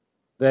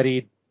 that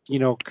he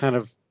kind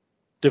of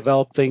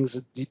developed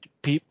things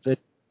that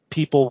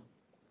people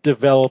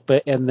develop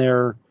in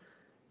their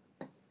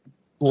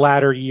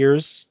latter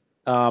years,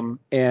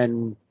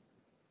 and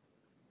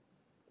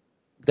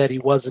that he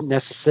wasn't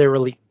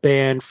necessarily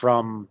banned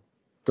from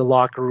the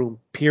locker room,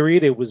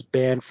 period. It was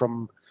banned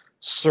from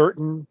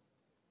certain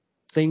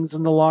things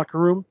in the locker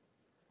room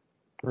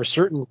or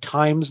certain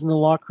times in the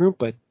locker room,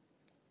 but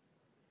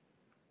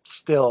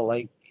still,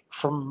 like,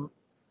 from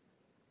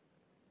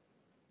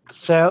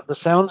the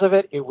sounds of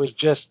it, it was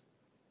just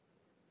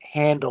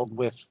handled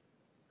with,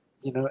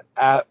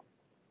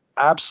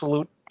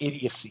 absolute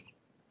idiocy.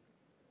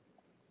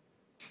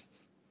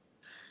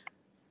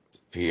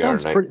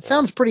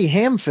 Sounds pretty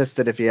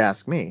ham-fisted, if you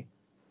ask me.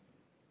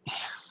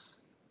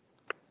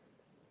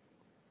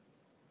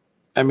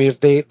 I mean, if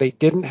they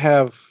didn't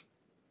have,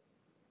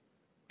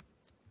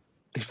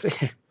 this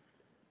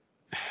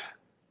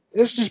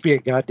would just be a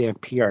goddamn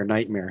PR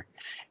nightmare.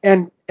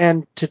 And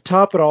to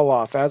top it all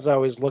off, as I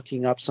was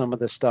looking up some of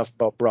the stuff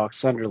about Brock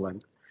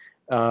Sunderland,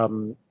 not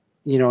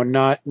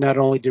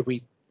only did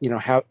we,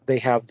 have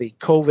the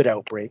COVID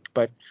outbreak,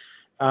 but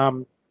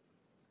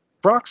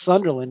Brock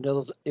Sunderland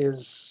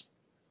is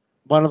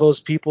one of those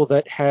people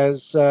that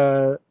has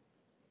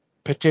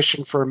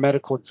petitioned for a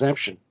medical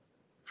exemption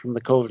from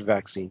the COVID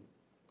vaccine.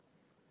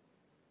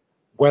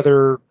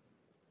 Whether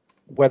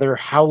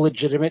how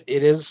legitimate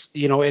it is,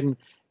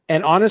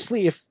 and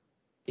honestly,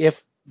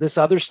 if this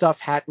other stuff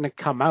hadn't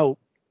come out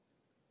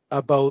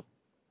about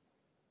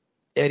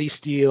Eddie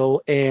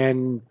Steele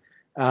and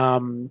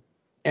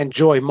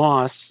Joey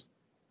Moss,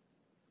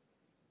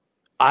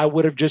 I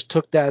would have just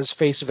took that as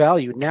face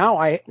value. Now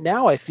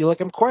I feel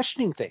like I'm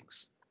questioning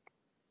things.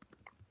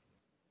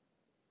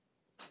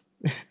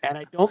 And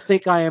I don't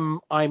think I'm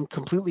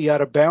completely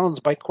out of bounds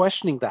by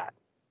questioning that.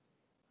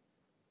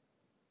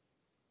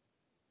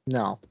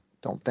 No,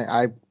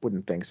 I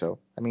wouldn't think so.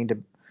 I mean,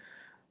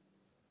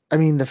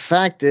 the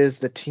fact is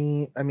the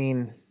team. I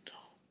mean,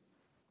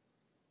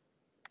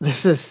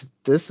 this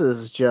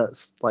is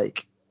just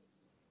like,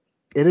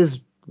 it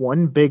is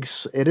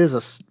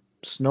a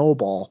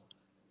snowball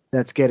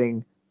that's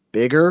getting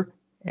bigger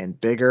and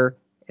bigger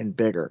and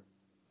bigger.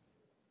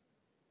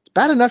 It's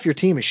bad enough your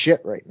team is shit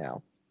right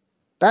now.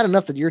 Bad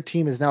enough that your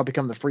team has now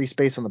become the free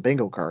space on the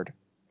bingo card.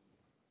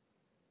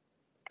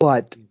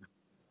 But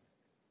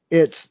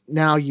it's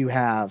now you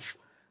have.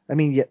 I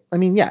mean,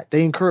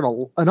 they incurred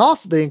an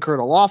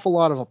awful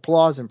lot of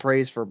applause and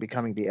praise for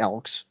becoming the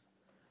Elks.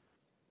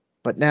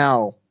 But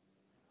now,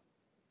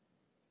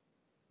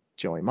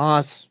 Joey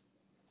Moss,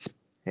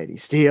 Eddie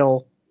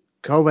Steele,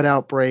 COVID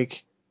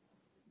outbreak.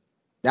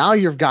 Now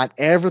you've got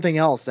everything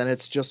else, and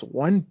it's just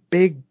one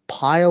big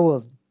pile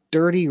of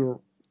dirty,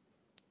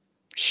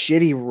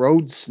 shitty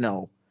road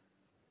snow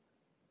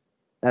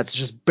that's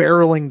just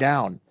barreling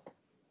down.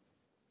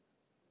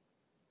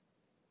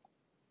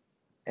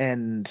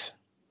 And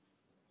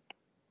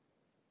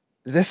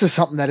this is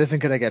something that isn't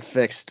going to get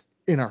fixed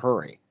in a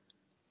hurry.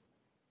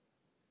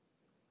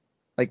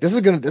 Like, this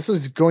is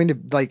going to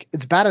like,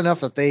 it's bad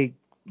enough that they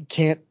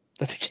can't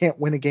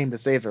win a game to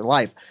save their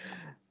life.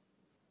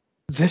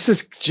 This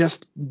is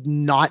just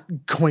not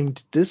going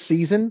to, this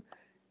season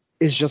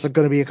is just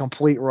going to be a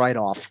complete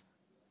write-off.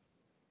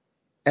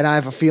 And I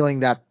have a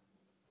feeling that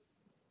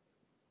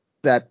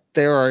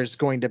there is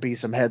going to be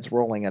some heads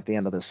rolling at the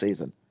end of the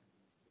season.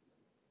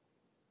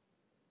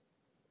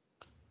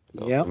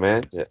 Yeah.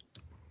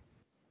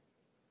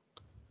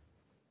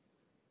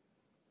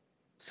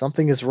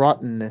 Something is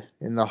rotten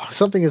in the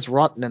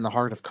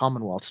heart of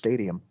Commonwealth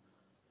Stadium.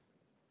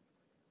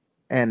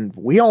 And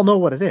we all know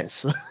what it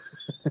is.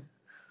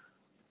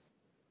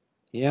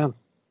 Yeah.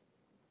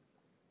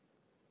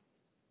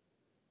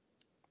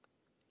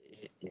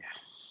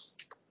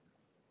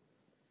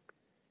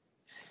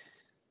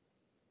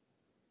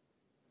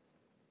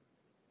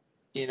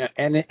 And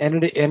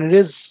it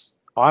is,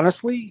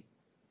 honestly,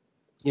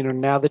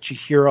 now that you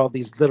hear all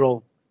these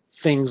little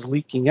things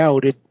leaking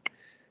out,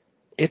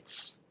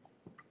 it's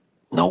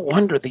no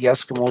wonder the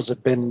Eskimos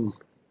have been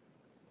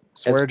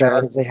as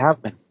bad as they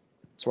have been.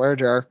 Swear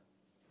jar.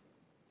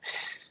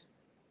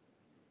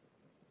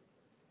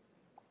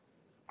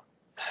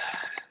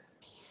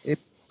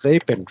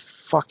 They've been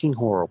fucking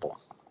horrible.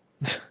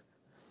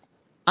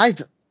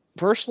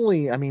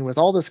 personally, I mean, with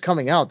all this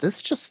coming out,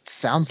 this just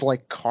sounds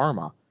like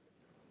karma.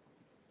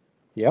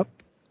 Yep.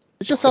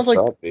 It just sounds like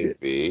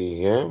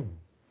yeah.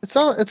 It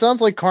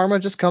sounds like karma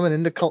just coming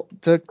in to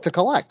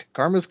collect.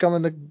 Karma's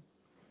come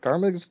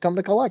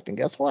to collect, and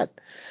guess what?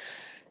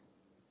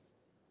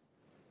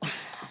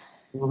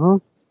 Mm-hmm.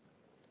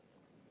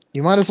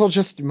 You might as well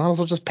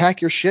just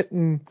pack your shit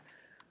and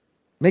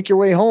make your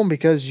way home,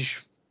 because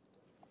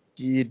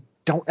you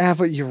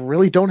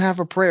really don't have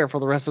a prayer for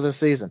the rest of this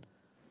season.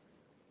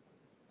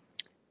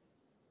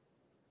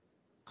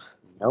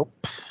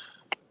 Nope.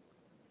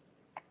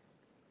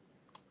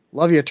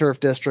 Love you, Turf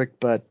District,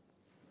 but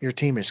your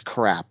team is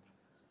crap.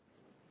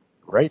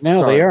 Right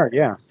now Sorry. they are,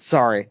 yeah.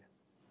 Sorry.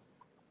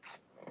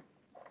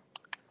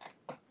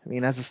 I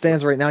mean, as it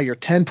stands right now, you're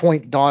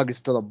 10-point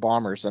dogs to the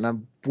Bombers, and I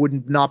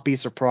would not be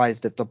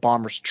surprised if the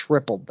Bombers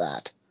tripled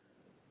that.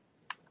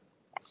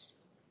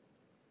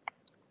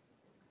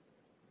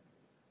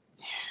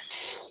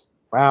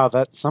 Wow,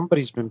 that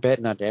somebody's been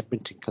betting on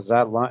Edmonton, because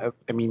that line.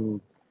 I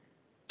mean,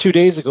 2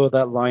 days ago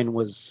that line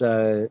was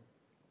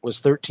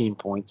 13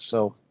 points.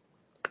 So,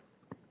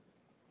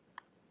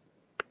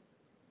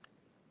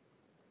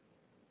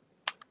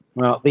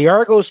 well, the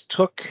Argos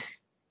took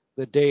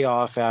the day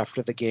off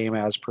after the game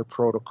as per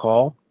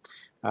protocol.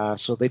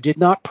 So they did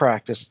not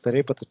practice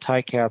today, but the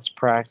Ticats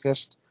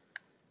practiced.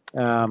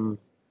 And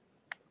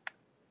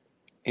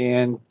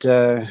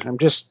I'm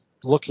just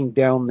looking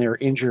down their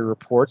injury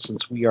report,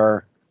 since we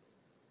are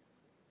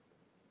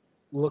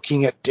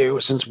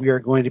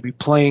going to be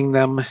playing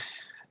them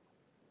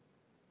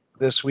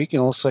this week,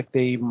 and it looks like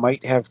they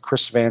might have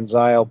Chris Van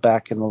Zyl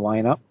back in the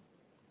lineup.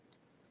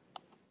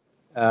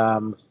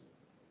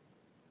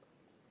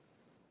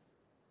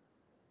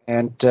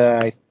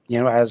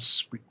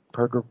 As we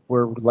heard,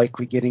 we're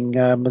likely getting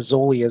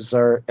Mazzoli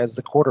as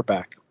the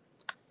quarterback.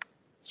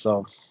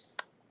 So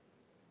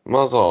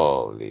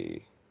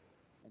Mazzoli.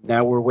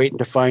 now we're waiting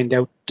to find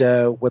out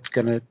how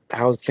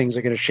things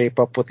are gonna shape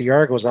up with the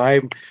Argos.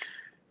 And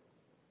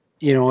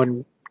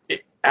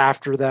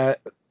after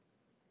that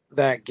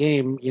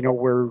game,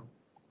 where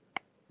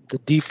the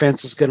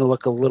defense is going to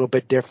look a little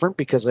bit different,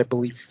 because I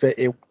believe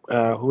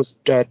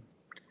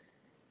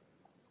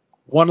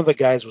one of the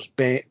guys was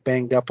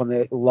banged up on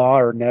the Law,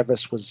 or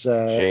Nevis was.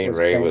 Shane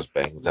Ray was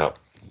banged up.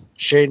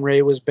 Shane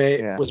Ray was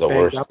banged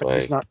up, and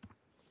he's not.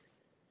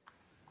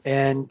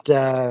 And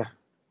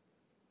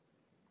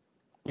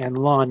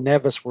Law and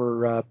Nevis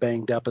were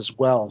banged up as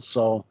well.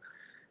 So,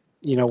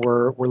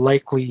 we're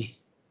likely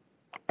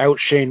out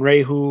Shane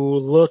Ray, who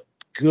looked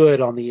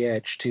good on the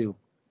edge too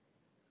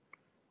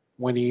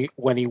when he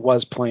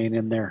was playing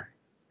in there.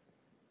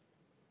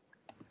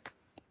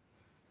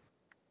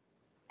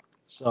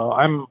 So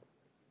I'm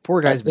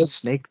poor guy's been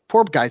snake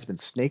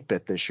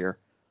bit this year.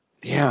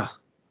 Yeah.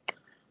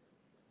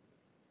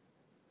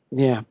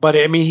 Yeah, but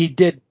I mean, he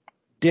did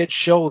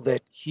show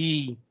that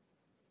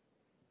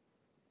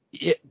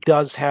it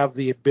does have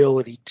the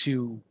ability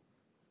to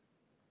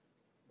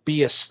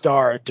be a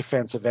star at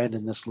defensive end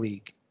in this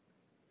league.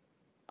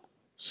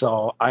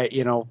 So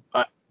as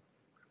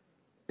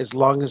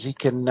long as he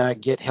can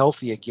get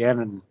healthy again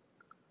and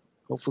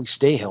hopefully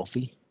stay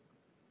healthy.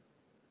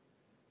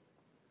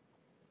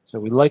 So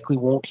we likely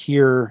won't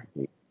hear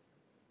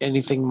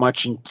anything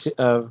much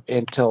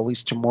until at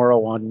least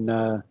tomorrow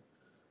on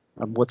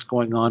what's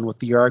going on with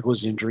the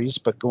Argos injuries.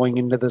 But going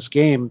into this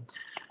game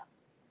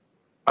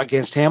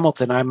against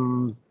Hamilton,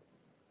 I'm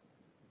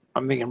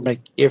thinking,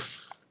 like,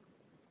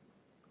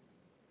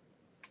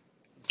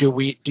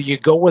 do you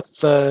go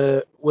with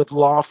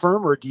Law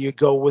Firm, or do you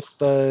go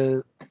with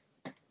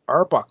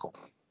Arbuckle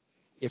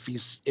if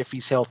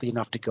he's healthy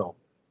enough to go?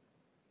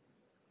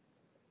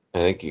 I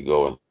think you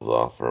go with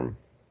Law Firm.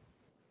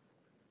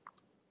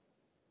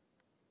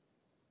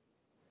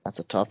 That's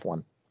a tough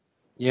one.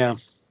 Yeah.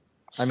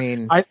 I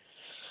mean, I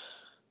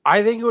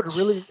think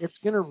it's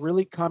going to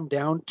really come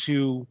down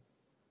to,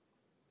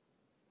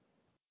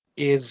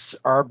 is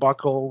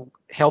Arbuckle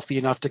healthy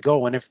enough to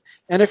go? And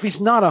if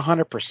he's not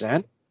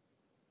 100%,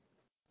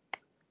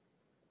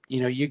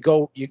 you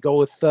go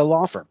with the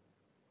Law Firm.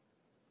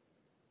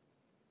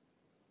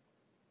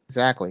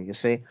 Exactly. You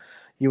see,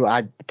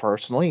 I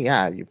personally,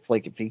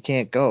 if he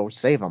can't go,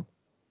 save him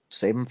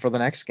for the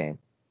next game.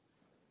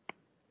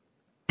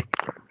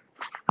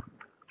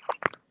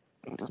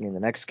 I mean, the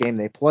next game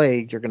they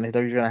play, you're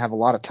gonna have a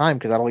lot of time,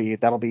 because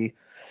that'll be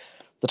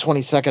the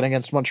 22nd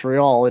against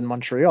Montreal in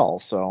Montreal.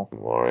 So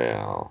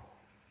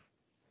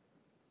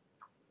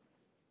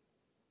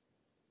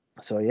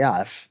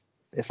yeah,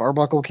 if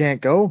Arbuckle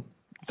can't go,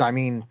 I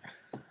mean,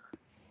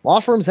 Law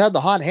Firm's had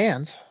the hot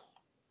hands.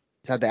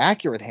 It's had the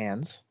accurate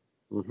hands.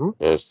 Mm-hmm.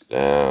 Just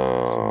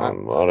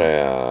down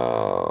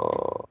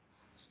Montreal.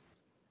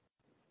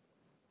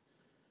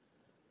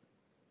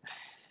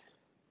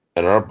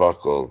 And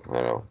Arbuckle,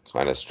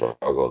 kind of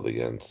struggled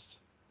against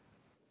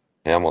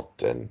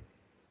Hamilton.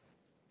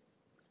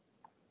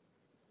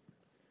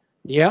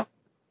 Yeah.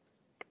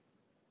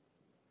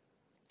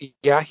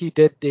 Yeah, he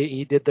did.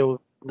 He did the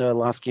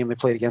last game they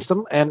played against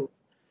them, and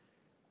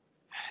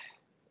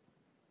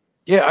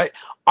Yeah,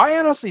 I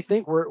honestly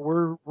think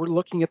we're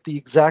looking at the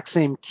exact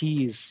same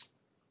keys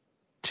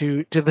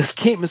to this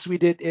game as we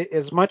did.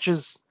 As much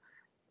as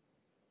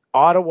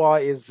Ottawa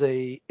is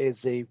a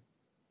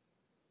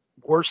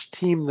worse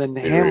team than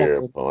Inferior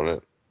Hamilton.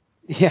 opponent.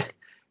 Yeah,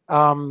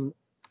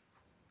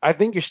 I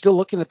think you're still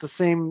looking at the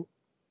same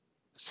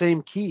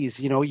keys.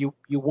 You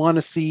want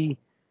to see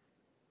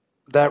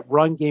that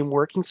run game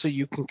working so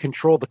you can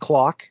control the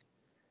clock,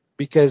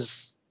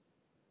 because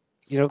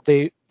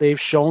they've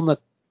shown that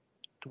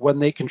when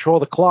they control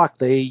the clock,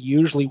 they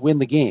usually win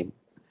the game.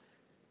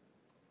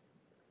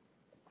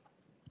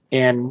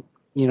 And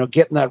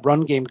getting that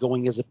run game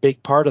going is a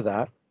big part of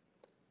that.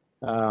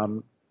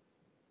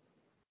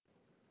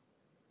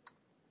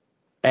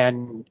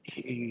 And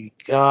you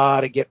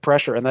gotta get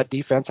pressure, and that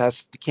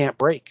defense can't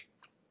break.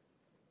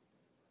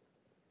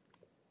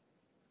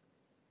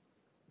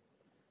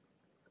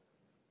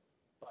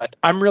 But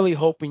I'm really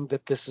hoping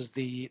that this is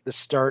the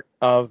start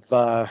of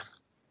the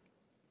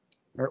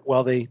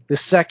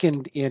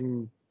second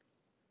in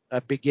a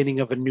beginning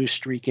of a new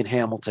streak in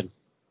Hamilton.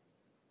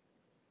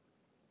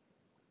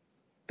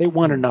 They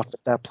won enough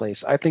at that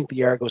place. I think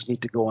the Argos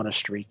need to go on a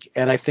streak,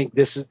 and I think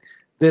this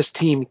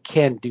team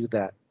can do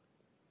that.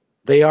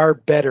 They are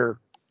better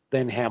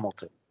than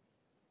Hamilton.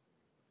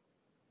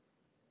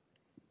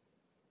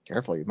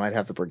 Careful, you might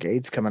have the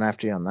Brigades coming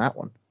after you on that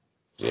one.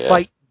 Yeah.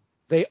 Fight.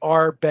 They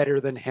are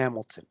better than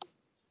Hamilton.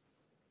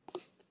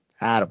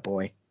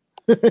 Attaboy.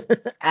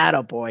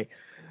 Attaboy.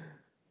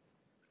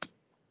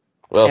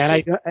 Well,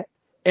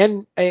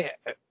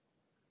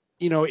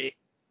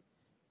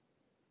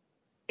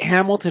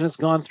 Hamilton has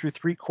gone through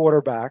 3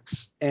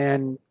 quarterbacks,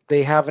 and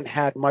they haven't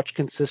had much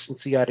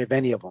consistency out of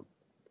any of them.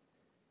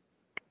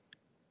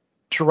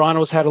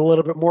 Toronto's had a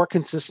little bit more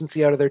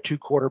consistency out of their 2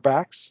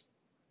 quarterbacks.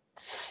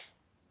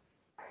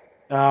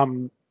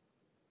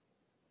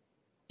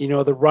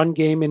 The run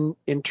game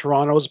in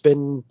Toronto has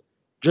been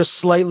just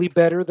slightly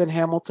better than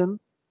Hamilton.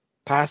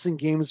 Passing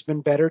game has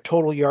been better.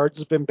 Total yards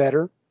has been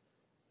better.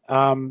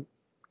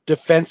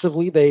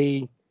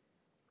 Defensively,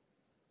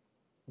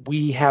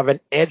 we have an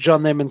edge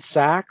on them in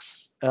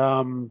sacks,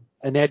 an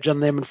edge on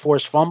them in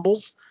forced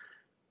fumbles.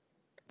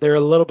 They're a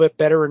little bit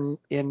better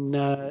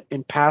in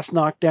pass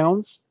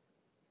knockdowns,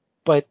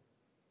 but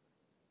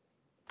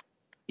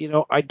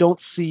I don't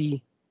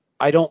think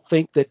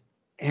that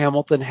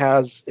Hamilton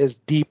has as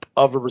deep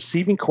of a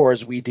receiving core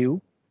as we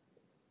do.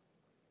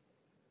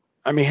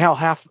 I mean, hell,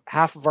 half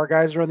of our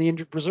guys are on the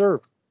injured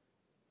reserve.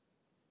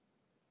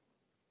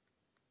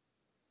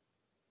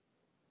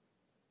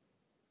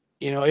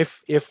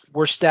 If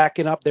we're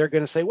stacking up, they're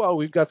going to say, well,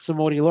 we've got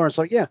Simone Lawrence.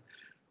 Like, yeah,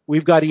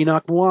 we've got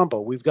Enoch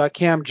Mwamba. We've got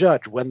Cam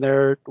Judge.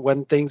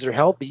 When things are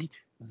healthy,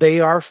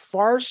 they are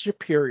far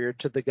superior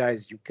to the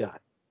guys you've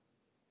got.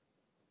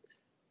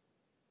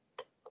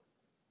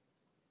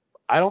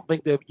 I don't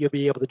think that you'll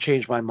be able to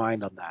change my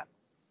mind on that.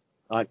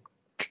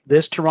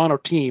 This Toronto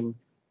team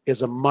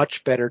is a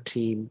much better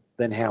team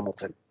than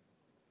Hamilton.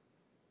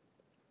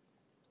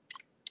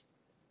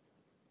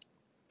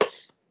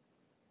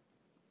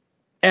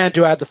 And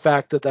to add the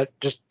fact that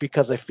just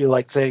because I feel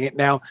like saying it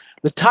now,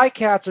 the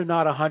Ticats are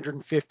not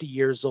 150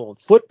 years old.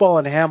 Football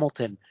in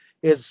Hamilton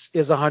is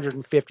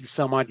 150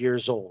 some odd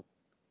years old.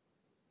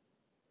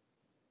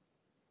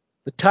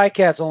 The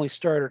Ticats only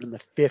started in the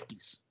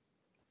 50s.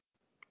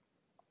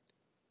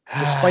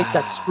 Despite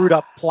that screwed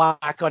up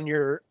plaque on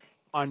your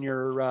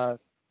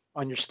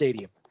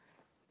stadium.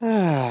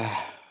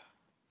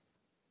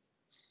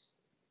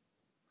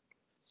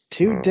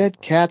 Two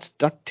dead cats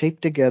duct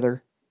taped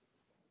together.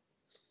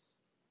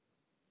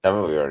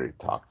 Haven't we already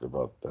talked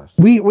about this?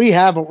 We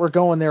have, but we're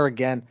going there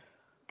again.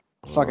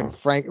 Fucking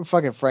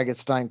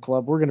Frankenstein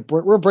Club.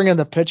 We're bringing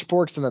the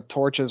pitchforks and the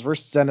torches. We're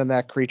sending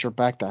that creature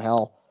back to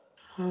hell.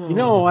 You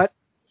know what?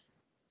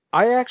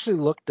 I actually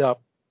looked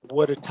up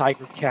what a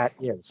tiger cat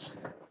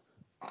is.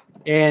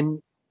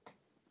 And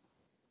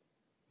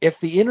if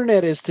the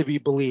internet is to be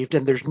believed,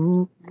 and there's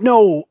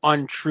no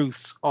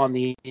untruths on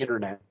the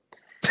internet,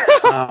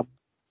 a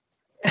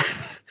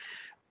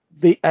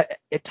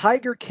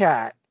tiger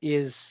cat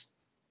is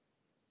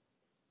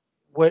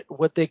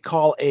what they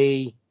call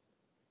a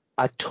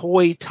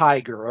toy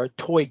tiger or a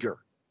toiger.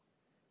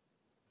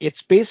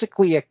 It's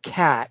basically a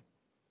cat,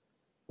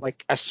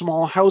 like a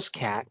small house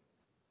cat,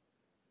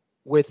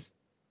 with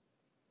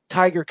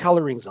tiger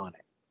colorings on it.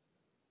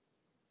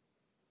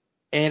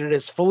 And it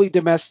is fully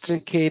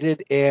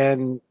domesticated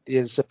and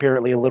is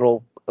apparently a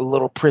little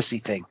prissy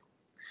thing.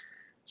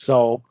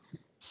 So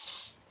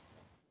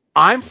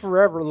I'm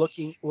forever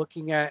looking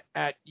at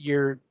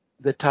the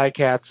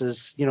Ticats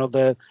as,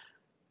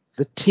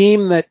 the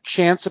team that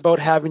chants about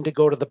having to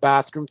go to the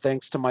bathroom,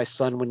 thanks to my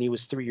son when he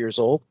was 3 years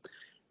old.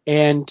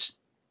 And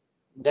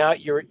now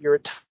you're a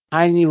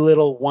tiny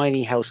little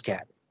whiny house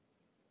cat.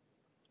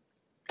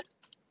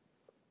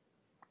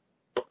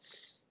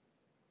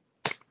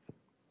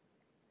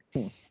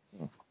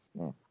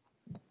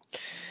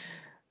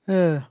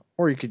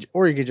 Or you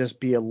could just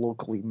be a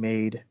locally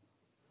made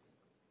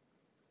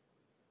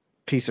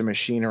piece of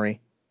machinery.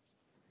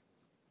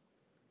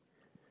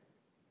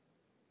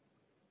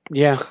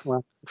 Yeah,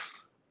 well,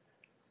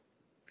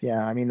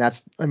 Yeah, I mean,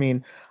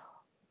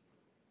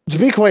 to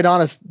be quite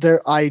honest,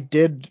 I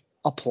did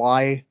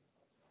apply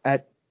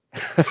at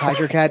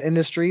Tiger Cat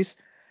Industries,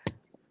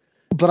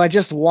 but I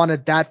just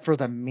wanted that for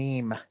the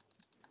meme.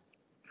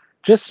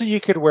 just so you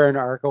could wear an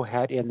Argo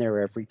hat in there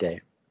every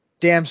day.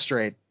 Damn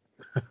straight.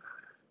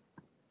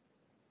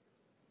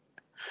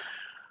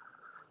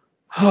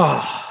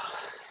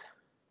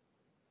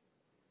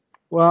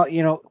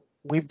 Well,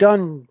 we've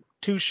done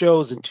 2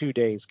 shows in 2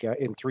 days,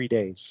 in 3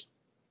 days.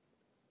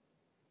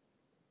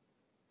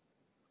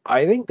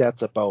 I think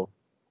that's about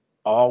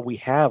all we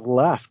have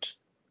left.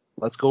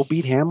 Let's go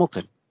beat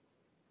Hamilton.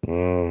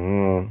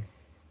 Mm-hmm.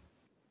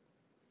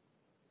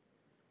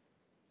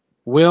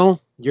 Will,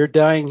 you're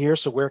dying here,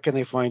 so where can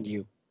they find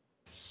you?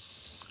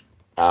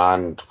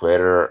 On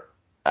Twitter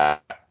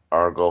at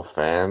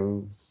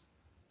ArgoFans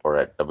or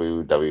at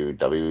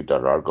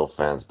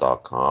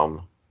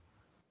www.argofans.com.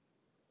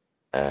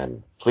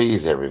 And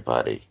please,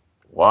 everybody,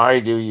 why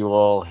do you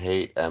all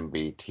hate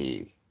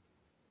MBT?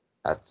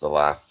 That's the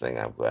last thing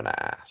I'm going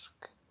to ask.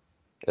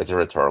 It's a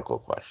rhetorical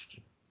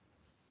question.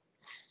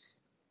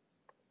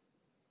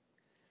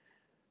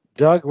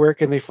 Doug, where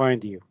can they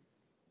find you?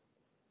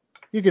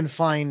 You can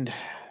find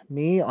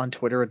me on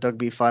Twitter at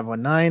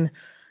DougB519. You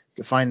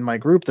can find my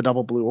group, the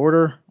Double Blue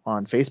Order,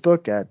 on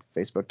Facebook at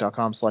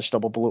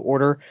facebook.com/Double Blue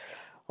Order,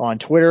 on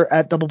Twitter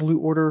at Double Blue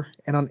Order,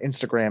 and on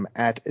Instagram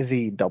at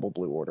the Double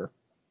Blue Order.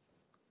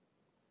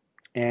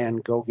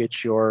 And go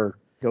get your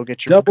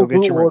Double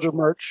Blue Order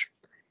merch,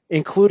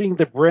 including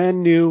the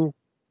brand new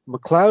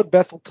McLeod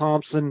Bethel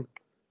Thompson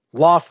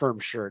law firm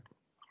shirt.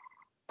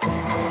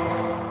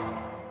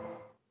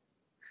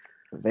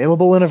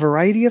 Available in a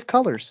variety of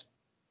colors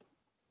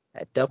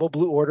At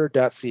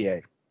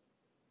doubleblueorder.ca.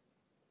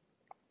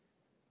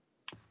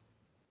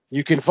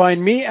 You can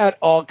find me at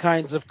All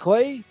Kinds of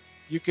Clay.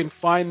 You can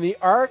find the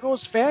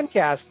Argos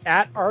Fancast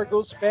at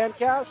Argos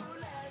Fancast,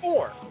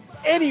 or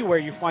anywhere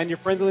you find your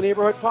friendly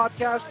neighborhood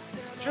podcast.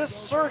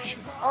 Just search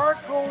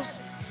Argos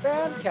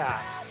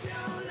Fancast.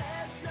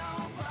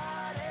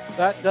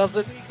 That does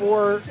it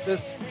for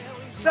this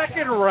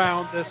second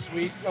round this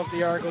week of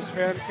the Argos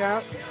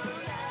Fancast.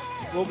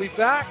 We'll be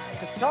back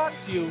to talk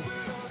to you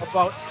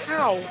about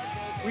how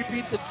we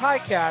beat the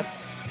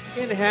Ticats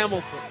in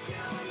Hamilton.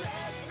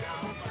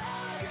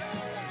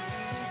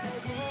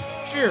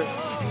 Cheers.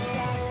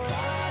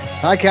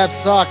 Ticats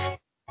suck.